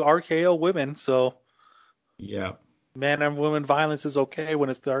allowed to RKO women, so Yeah. man and woman violence is okay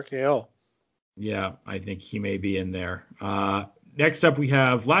when it's the RKO. Yeah, I think he may be in there. Next up, we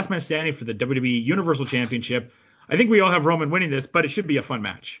have Last Man Standing for the WWE Universal Championship. I think we all have Roman winning this, but it should be a fun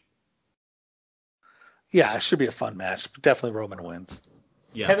match. Yeah, it should be a fun match. Definitely Roman wins.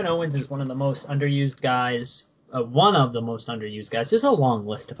 Yeah. Kevin Owens is one of the most underused guys. One of the most underused guys. There's a long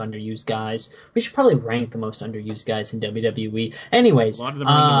list of underused guys. We should probably rank the most underused guys in WWE. Anyways, A lot of them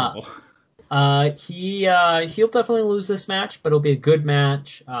are in the Rumble. he'll definitely lose this match, but it'll be a good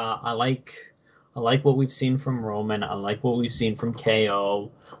match. I like what we've seen from Roman. I like what we've seen from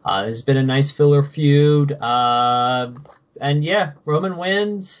KO. There's been a nice filler feud. And yeah, Roman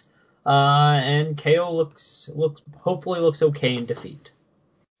wins. And KO hopefully looks okay in defeat.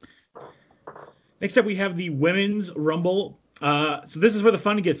 Next up, we have the Women's Rumble. So this is where the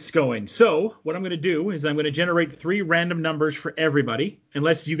fun gets going. So what I'm going to do is I'm going to generate 3 random numbers for everybody,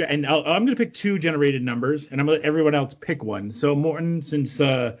 unless you got, and I'm going to pick 2 generated numbers, and I'm going to let everyone else pick one. So Morton, since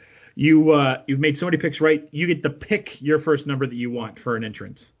you've made so many picks right, you get to pick your first number that you want for an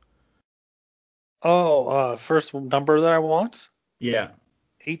entrance. Oh, first number that I want? Yeah.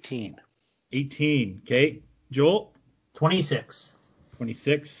 18. 18. Okay. Joel? 26.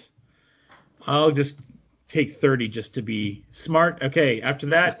 26. I'll just take 30 just to be smart. Okay. After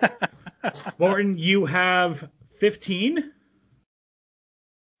that, Morton, you have 15.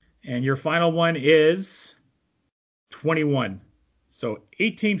 And your final one is 21. So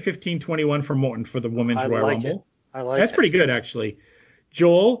 18, 15, 21 for Morton for the Women's Royal Rumble. I like That's it. pretty good, actually.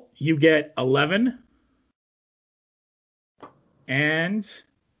 Joel, you get 11. And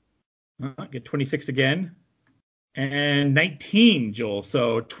get 26 again. And 19, Joel.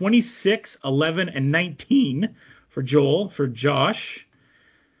 So 26, 11, and 19 for Joel. For Josh,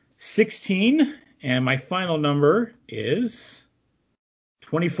 16. And my final number is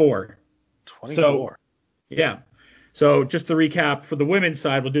 24. 24. So, yeah. So just to recap, for the women's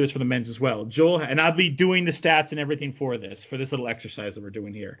side, we'll do this for the men's as well. Joel, and I'll be doing the stats and everything for this little exercise that we're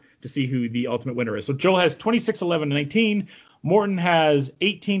doing here to see who the ultimate winner is. So Joel has 26, 11, 19. Morton has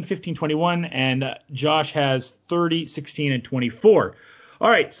 18, 15, 21. And Josh has 30, 16, and 24. All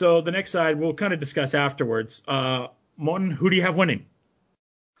right, so the next side we'll kind of discuss afterwards. Morton, who do you have winning?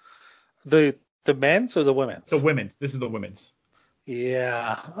 The men's or the women's? The women's. This is the women's.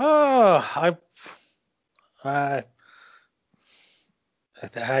 Yeah. Oh, I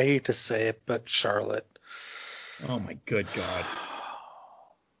hate to say it, but Charlotte. Oh, my good God.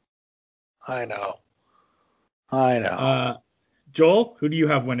 I know. Joel, who do you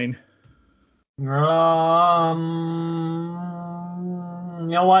have winning? You know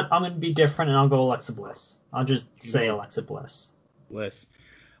what? I'm going to be different, and I'll go Alexa Bliss. I'll just say Alexa Bliss. Bliss.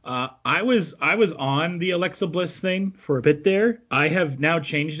 I was on the Alexa Bliss thing for a bit there. I have now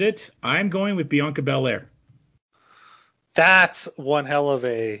changed it. I'm going with Bianca Belair. That's one hell of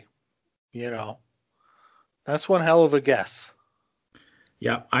a, that's one hell of a guess.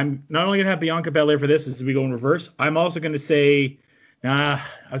 Yeah, I'm not only going to have Bianca Belair for this as we go in reverse. I'm also going to say, I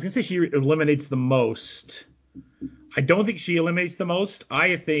was going to say she eliminates the most. I don't think she eliminates the most.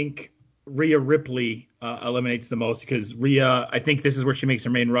 I think Rhea Ripley eliminates the most because Rhea, I think this is where she makes her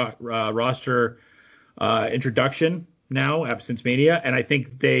main roster introduction now, since Mania, and I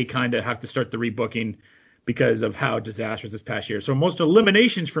think they kind of have to start the rebooking because of how disastrous this past year. So most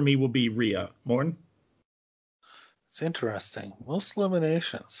eliminations for me will be Rhea. Morton? It's interesting. Most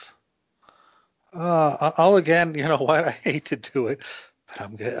eliminations. I'll again, you know what? I hate to do it, But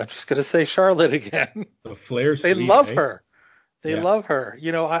I'm just gonna say Charlotte again. The Flair They sweep, love eh? her. They Yeah. love her.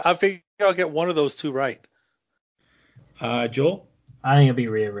 I figure I'll get one of those two right. Joel? I think it'll be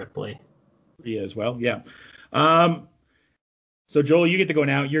Rhea Ripley. Rhea as well, yeah. So Joel, you get to go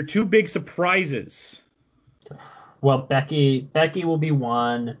now. Your two big surprises. Well, Becky will be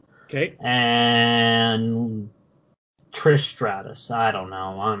one, Okay. and Trish Stratus. I don't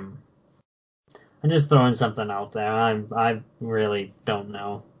know. I'm just throwing something out there. I really don't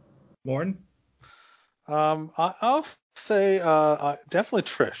know. Lauren? I'll say definitely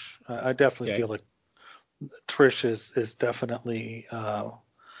Trish. I definitely Okay. feel like Trish is definitely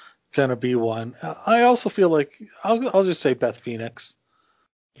gonna be one. I also feel like I'll just say Beth Phoenix.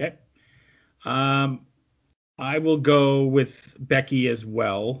 Okay. I will go with Becky as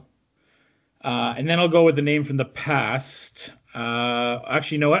well. And then I'll go with the name from the past.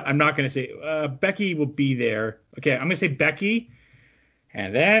 Actually, you know what? I'm not going to say Becky will be there. Okay, I'm going to say Becky,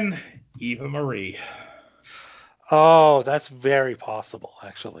 and then Eva Marie. Oh, that's very possible,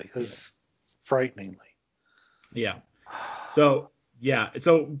 actually. This frighteningly. Yeah. So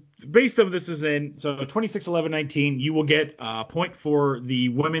based on this is in 26, 11, 19, you will get a point for the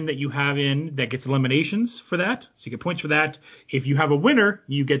women that you have in that gets eliminations for that. So you get points for that. If you have a winner,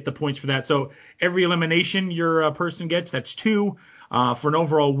 you get the points for that. So every elimination your person gets, that's 2. For an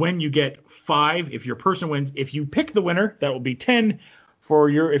overall win, you get 5. If your person wins, if you pick the winner, that will be 10.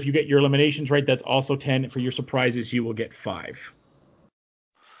 If you get your eliminations right, that's also 10. For your surprises, you will get 5.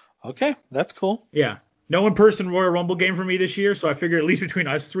 Okay, that's cool. Yeah. No in-person Royal Rumble game for me this year, so I figure at least between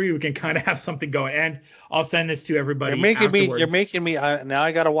us three, we can kind of have something going. And I'll send this to everybody afterwards. You're making me. Now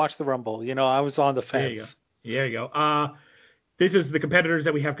I got to watch the Rumble. I was on the fence. There you go. This is the competitors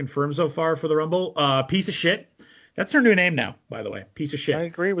that we have confirmed so far for the Rumble. Piece of shit. That's her new name now, by the way. Piece of shit. I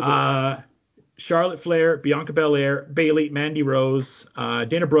agree with you. Charlotte Flair, Bianca Belair, Bayley, Mandy Rose,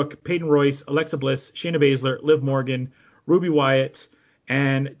 Dana Brooke, Peyton Royce, Alexa Bliss, Shayna Baszler, Liv Morgan, Ruby Wyatt,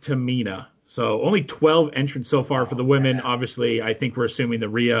 and Tamina. So only 12 entrants so far for the women. Man. Obviously, I think we're assuming that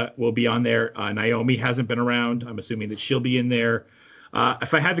Rhea will be on there. Naomi hasn't been around. I'm assuming that she'll be in there.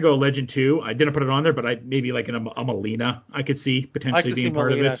 If I had to go Legend 2, I didn't put it on there, but maybe like a Melina I could see potentially being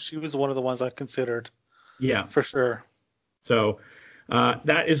part of it. She was one of the ones I considered. Yeah. For sure. So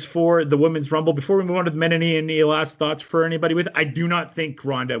that is for the Women's Rumble. Before we move on to the men, any last thoughts for anybody with? I do not think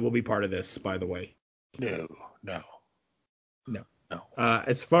Ronda will be part of this, by the way. No.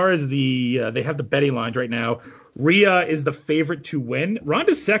 As far as they have the betting lines right now. Rhea is the favorite to win.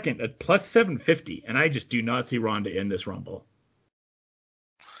 Ronda's second at plus 750, and I just do not see Ronda in this Rumble.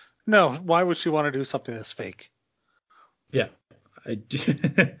 No, why would she want to do something that's fake? Yeah. And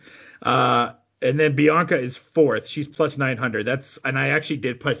then Bianca is fourth. She's plus 900. And I actually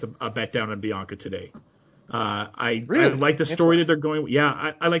did place a bet down on Bianca today. I like the story that they're going with.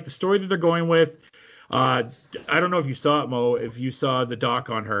 Yeah, I like the story that they're going with. I don't know if you saw it, Mo, if you saw the doc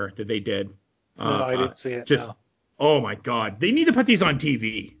on her that they did. No, I didn't see it. No. Oh my God. They need to put these on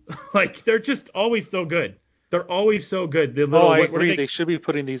TV. Like, they're just always so good. They're always so good. I agree. They should be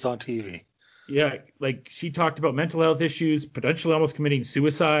putting these on TV. Yeah, like she talked about mental health issues, potentially almost committing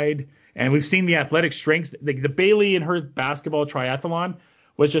suicide. And we've seen the athletic strengths. The Bayley and her basketball triathlon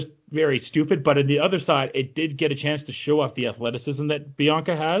was just very stupid. But on the other side, it did get a chance to show off the athleticism that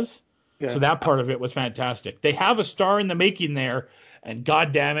Bianca has. Yeah. So that part of it was fantastic. They have a star in the making there, and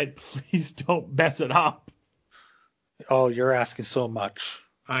God damn it, please don't mess it up. Oh, you're asking so much.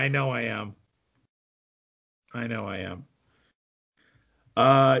 I know I am.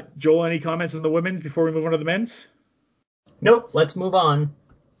 Joel, any comments on the women before we move on to the men's? Nope, let's move on.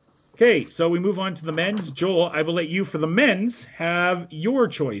 Okay, so we move on to the men's. Joel, I will let you, for the men's, have your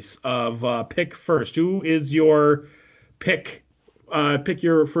choice of pick first. Who is your pick? Pick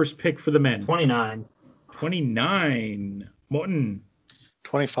your first pick for the men. 29. Morton.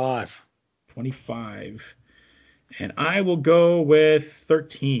 25. And I will go with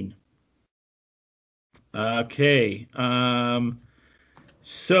 13. Okay.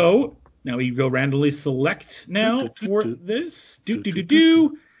 So now we go randomly select now for this.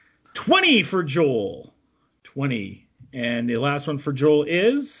 20 for Joel. 20. And the last one for Joel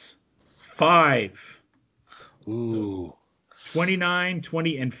is 5. Ooh. 29,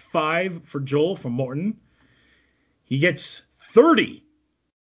 20, and 5 for Joel from Morton. He gets 30.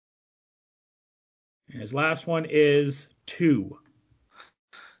 And his last one is 2.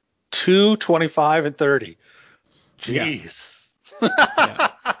 2, 25, and 30. Jeez. Yeah.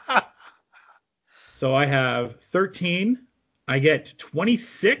 So I have 13. I get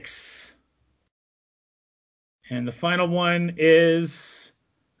 26. And the final one is,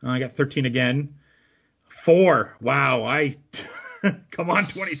 I got 13 again. 4. Wow. Come on,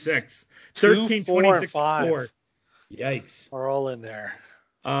 26. 2, 13, 4, 26, and 5 4. Yikes. are all in there.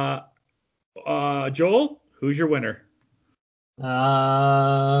 Joel, who's your winner?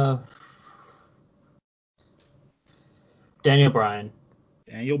 Daniel Bryan.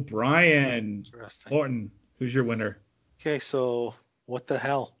 Daniel Bryan. Interesting. Morton, who's your winner? Okay, so what the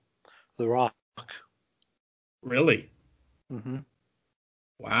hell? The Rock. Really? Mm-hmm.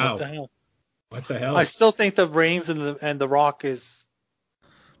 Wow. What the hell? What the hell? I still think the Reigns and the Rock is,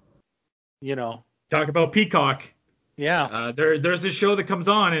 Talk about Peacock. yeah, There's this show that comes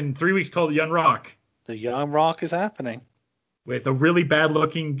on in 3 weeks called Young Rock the Young Rock is happening. with a really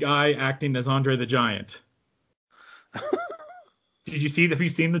bad-looking guy acting as Andre the Giant. Have you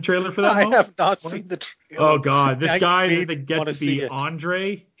seen the trailer for that? I Mo? have not seen the trailer. Oh God, this Now you guy made that they me get wanna to be see it.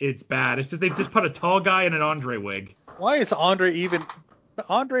 Andre, it's bad. It's just they just put a tall guy in an Andre wig. Why is Andre even?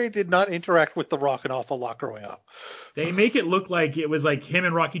 Andre did not interact with the Rock an awful lot growing up. They make it look like it was like him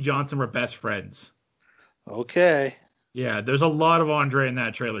and Rocky Johnson were best friends. Okay. Yeah, there's a lot of Andre in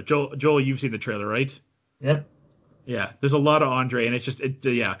that trailer. Joel, you've seen the trailer, right? Yep. Yeah, there's a lot of Andre, and it's just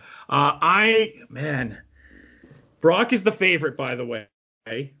yeah. Brock is the favorite, by the way,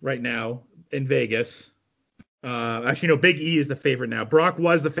 right now in Vegas. Actually, no, Big E is the favorite now. Brock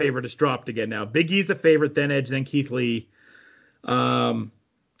was the favorite. It's dropped again now. Big E's the favorite, then Edge, then Keith Lee. I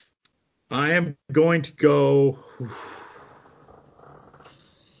am going to go.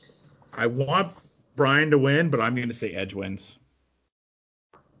 I want Bryan to win, but I'm going to say Edge wins.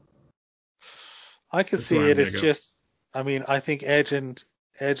 I can That's see where I'm it gonna as go. just. I mean, I think Edge and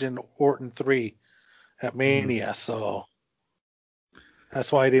Orton 3 at Mania, so that's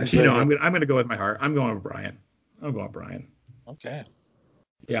why I didn't. Actually, no, bring I'm going to go with my heart. I'm going with Bryan. Okay.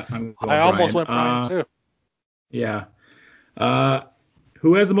 Yeah, I'm going I almost Bryan. went Bryan too. Yeah.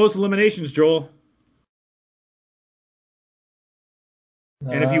 Who has the most eliminations, Joel?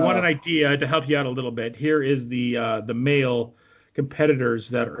 And if you want an idea to help you out a little bit, here is the male competitors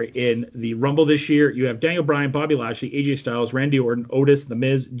that are in the Rumble this year. You have Daniel Bryan, Bobby Lashley, AJ Styles, Randy Orton, Otis, The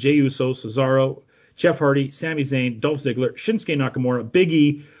Miz, Jey Uso, Cesaro, Jeff Hardy, Sami Zayn, Dolph Ziggler, Shinsuke Nakamura, Big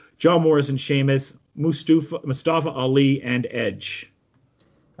E, John Morrison, Sheamus, Mustafa Ali, and Edge.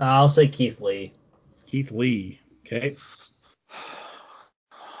 I'll say Keith Lee. Keith Lee. Okay.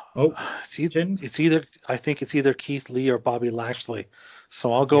 Oh, It's either. I think it's either Keith Lee or Bobby Lashley.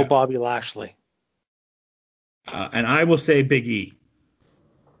 So I'll go Yeah. Bobby Lashley. And I will say Big E.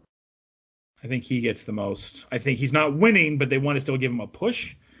 I think he gets the most. I think he's not winning, but they want to still give him a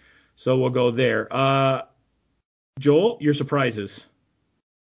push. So we'll go there. Joel, your surprises.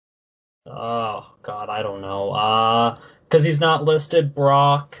 Oh God, I don't know. Because he's not listed,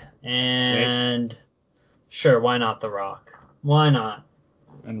 Brock, and sure, why not The Rock? Why not?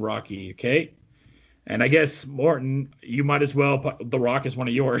 And Rocky, okay? And I guess, Morton, you might as well put The Rock as one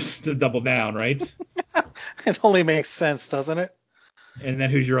of yours to double down, right? It only makes sense, doesn't it? And then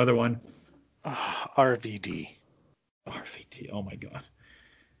who's your other one? RVD. RVD, oh my God.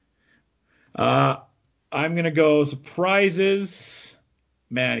 I'm going to go surprises.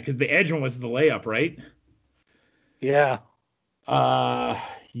 Man, because the Edge one was the layup, right? Yeah.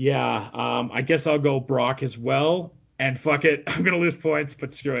 Yeah. I guess I'll go Brock as well. And fuck it, I'm going to lose points,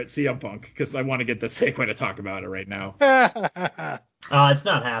 but screw it, CM Punk, because I want to get the segue to talk about it right now. It's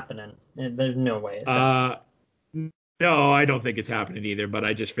not happening. There's no way it's happening. No, I don't think it's happening either, but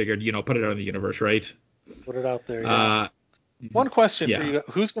I just figured, put it out in the universe, right? Put it out there. Yeah. One question for you: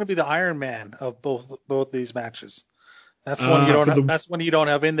 who's going to be the Iron Man of both these matches? That's one you don't. That's one you don't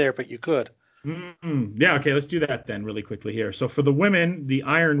have in there, but you could. Yeah. Okay. Let's do that then, really quickly here. So for the women, the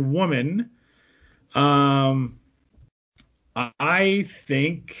Iron Woman, I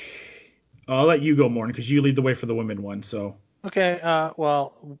think I'll let you go, Morton, because you lead the way for the women one. So. Okay.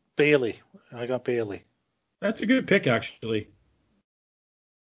 Well, Bayley. I got Bayley. That's a good pick, actually.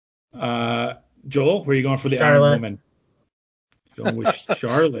 Joel, where are you going for the Charlotte. Iron Woman? Going with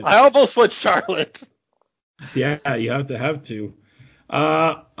Charlotte. I almost went Charlotte. Yeah, you have to.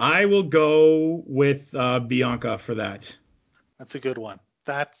 I will go with Bianca for that. That's a good one.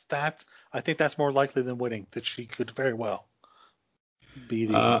 That's. I think that's more likely than winning. That she could very well be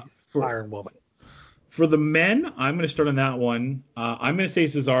the Iron Woman. For the men, I'm going to start on that one. I'm going to say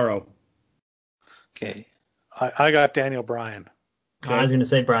Cesaro. Okay. I got Daniel Bryan. Okay. I was going to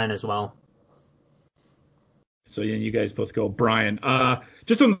say Bryan as well. So you guys both go Bryan.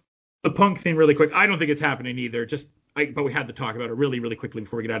 Just on the Punk thing really quick, I don't think it's happening either. But we had to talk about it really, really quickly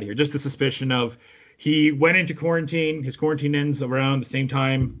before we get out of here. Just the suspicion of he went into quarantine. His quarantine ends around the same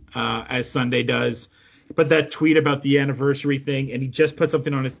time as Sunday does. But that tweet about the anniversary thing, and he just put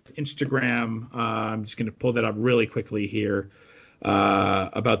something on his Instagram. I'm just going to pull that up really quickly here.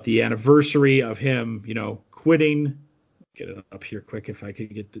 about the anniversary of him, quitting. Get it up here quick if I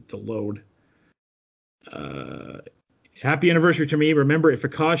could get it to load. Happy anniversary to me. Remember, if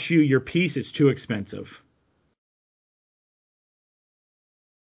it costs you your piece, it's too expensive.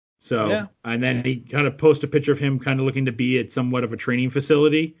 So, yeah. And then he kind of posted a picture of him kind of looking to be at somewhat of a training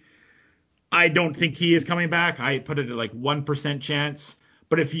facility. I don't think he is coming back. I put it at like 1% chance.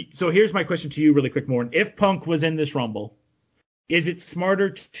 But so here's my question to you really quick, Morton. If Punk was in this Rumble, is it smarter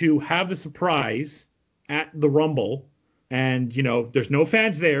to have the surprise at the Rumble and, there's no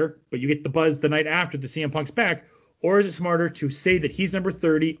fans there, but you get the buzz the night after the CM Punk's back? Or is it smarter to say that he's number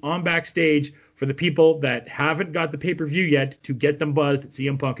 30 on backstage for the people that haven't got the pay-per-view yet to get them buzzed that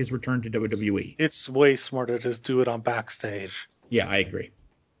CM Punk has returned to WWE? It's way smarter to do it on backstage. Yeah, I agree.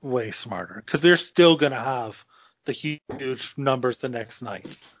 Way smarter. Because they're still going to have the huge numbers the next night.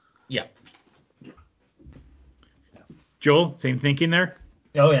 Yeah. Joel, same thinking there?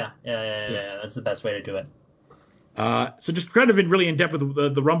 Oh, yeah. Yeah. That's the best way to do it. So just kind of really in depth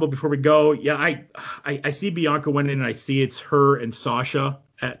with the Rumble before we go. Yeah, I see Bianca winning, and I see it's her and Sasha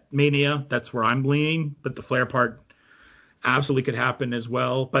at Mania. That's where I'm leaning, but the Flair part absolutely could happen as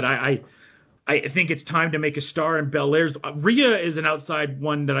well. But I think it's time to make a star in Belair's. Rhea is an outside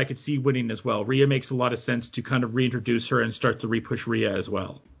one that I could see winning as well. Rhea makes a lot of sense to kind of reintroduce her and start to repush Rhea as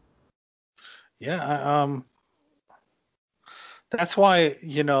well. Yeah, that's why,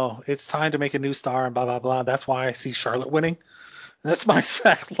 it's time to make a new star and blah, blah, blah. That's why I see Charlotte winning. That's my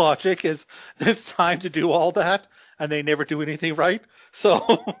exact logic is it's time to do all that, and they never do anything right.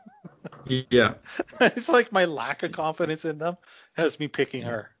 So yeah, it's like my lack of confidence in them has me picking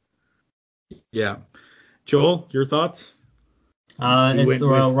her. Yeah. Joel, your thoughts? It's the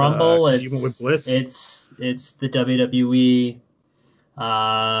Royal Rumble. You went with Bliss. It's the WWE.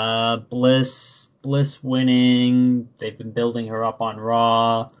 Bliss winning. They've been building her up on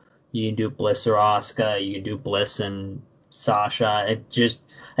Raw. You can do Bliss or Asuka. You can do Bliss and Sasha. It just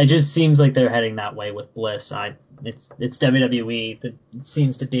seems like they're heading that way with Bliss. It's WWE. It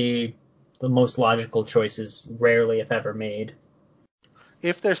seems to be the most logical choices, rarely if ever made.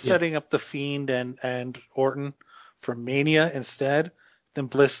 If they're setting up the Fiend and Orton for Mania instead, then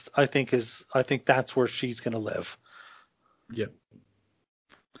Bliss I think that's where she's going to live. Yeah.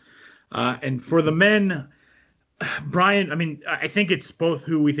 And for the men, Brian, I think it's both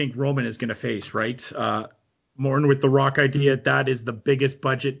who we think Roman is going to face, right? Morton with the Rock idea, that is the biggest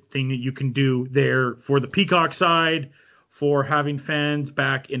budget thing that you can do there for the Peacock side, for having fans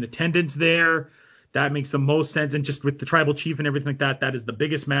back in attendance there. That makes the most sense. And just with the Tribal Chief and everything like that, that is the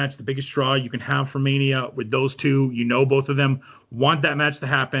biggest match, the biggest draw you can have for Mania with those two. Both of them want that match to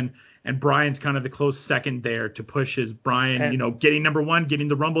happen. And Brian's kind of the close second there to push his Brian, getting number one, getting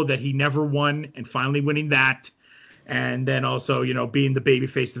the Rumble that he never won and finally winning that. And then also, being the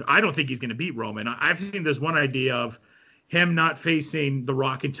babyface. I don't think he's going to beat Roman. I've seen this one idea of him not facing The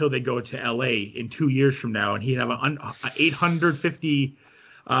Rock until they go to L.A. in 2 years from now. And he'd have an 850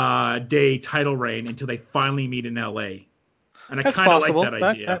 day title reign until they finally meet in L.A. And I kind of like that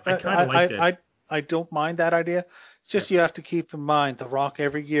idea. I kind of like it. I don't mind that idea. It's just you have to keep in mind The Rock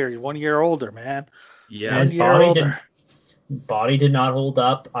every year. You're 1 year older, man. Yeah, his body did not hold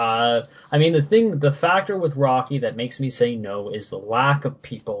up. The factor with Rocky that makes me say no is the lack of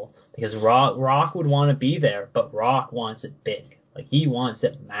people, because Rock would want to be there, but Rock wants it big. Like, he wants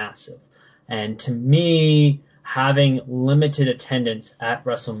it massive. And to me, having limited attendance at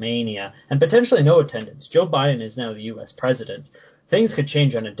WrestleMania and potentially no attendance, Joe Biden is now the U.S. president. Things could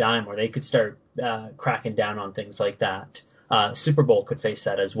change on a dime where they could start cracking down on things like that. Super Bowl could face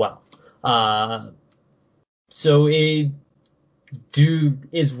that as well.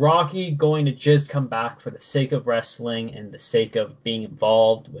 Is Rocky going to just come back for the sake of wrestling and the sake of being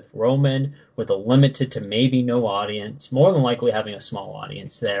involved with Roman with a limited to maybe no audience, more than likely having a small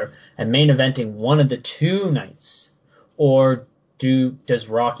audience there, and main eventing one of the two nights? Or does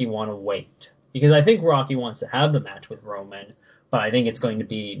Rocky want to wait? Because I think Rocky wants to have the match with Roman, but I think it's going to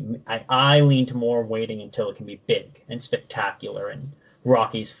be, I lean to more waiting until it can be big and spectacular and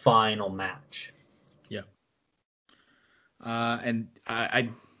Rocky's final match. Yeah. And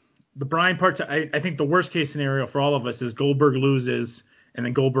the Brian part, I think the worst case scenario for all of us is Goldberg loses and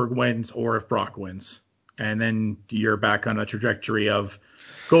then Goldberg wins, or if Brock wins. And then you're back on a trajectory of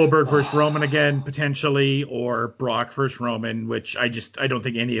Goldberg versus Roman again, potentially, or Brock versus Roman, which I don't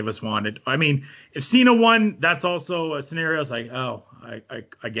think any of us wanted. I mean, if Cena won, that's also a scenario. It's like,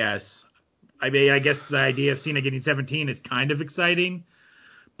 I guess. I guess the idea of Cena getting 17 is kind of exciting.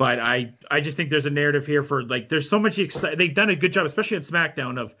 But I just think there's a narrative here for, like, there's so much they've done a good job, especially on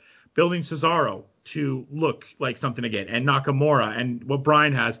SmackDown, of building Cesaro to look like something again, and Nakamura, and what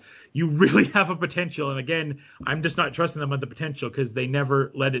Bryan has, you really have a potential. And again, I'm just not trusting them on the potential because they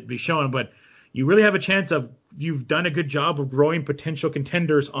never let it be shown. But you really have a chance of, you've done a good job of growing potential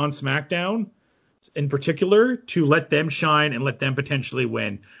contenders on SmackDown in particular to let them shine and let them potentially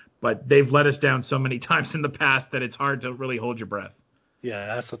win. But they've let us down so many times in the past that it's hard to really hold your breath. Yeah,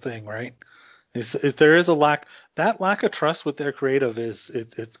 that's the thing, right? Is there is a lack of trust with their creative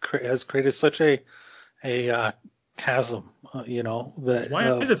has created such a chasm, that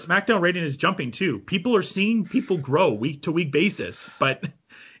Why is it SmackDown rating is jumping too? People are seeing people grow week to week basis, but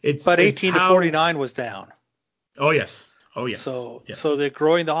it's 18 to 49 was down. Oh yes. So yes. So they're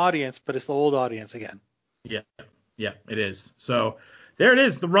growing the audience, but it's the old audience again. Yeah, it is. So there it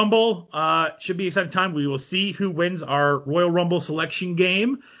is. The Rumble should be an exciting time. We will see who wins our Royal Rumble selection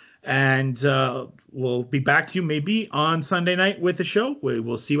game. And we'll be back to you maybe on Sunday night with the show. We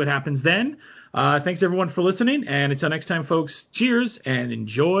will see what happens then. Thanks, everyone, for listening. And until next time, folks, cheers and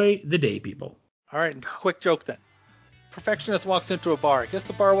enjoy the day, people. All right, quick joke then. Perfectionist walks into a bar. Guess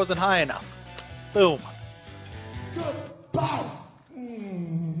the bar wasn't high enough. Boom. Goodbye.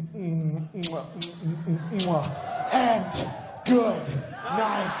 And good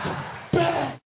night.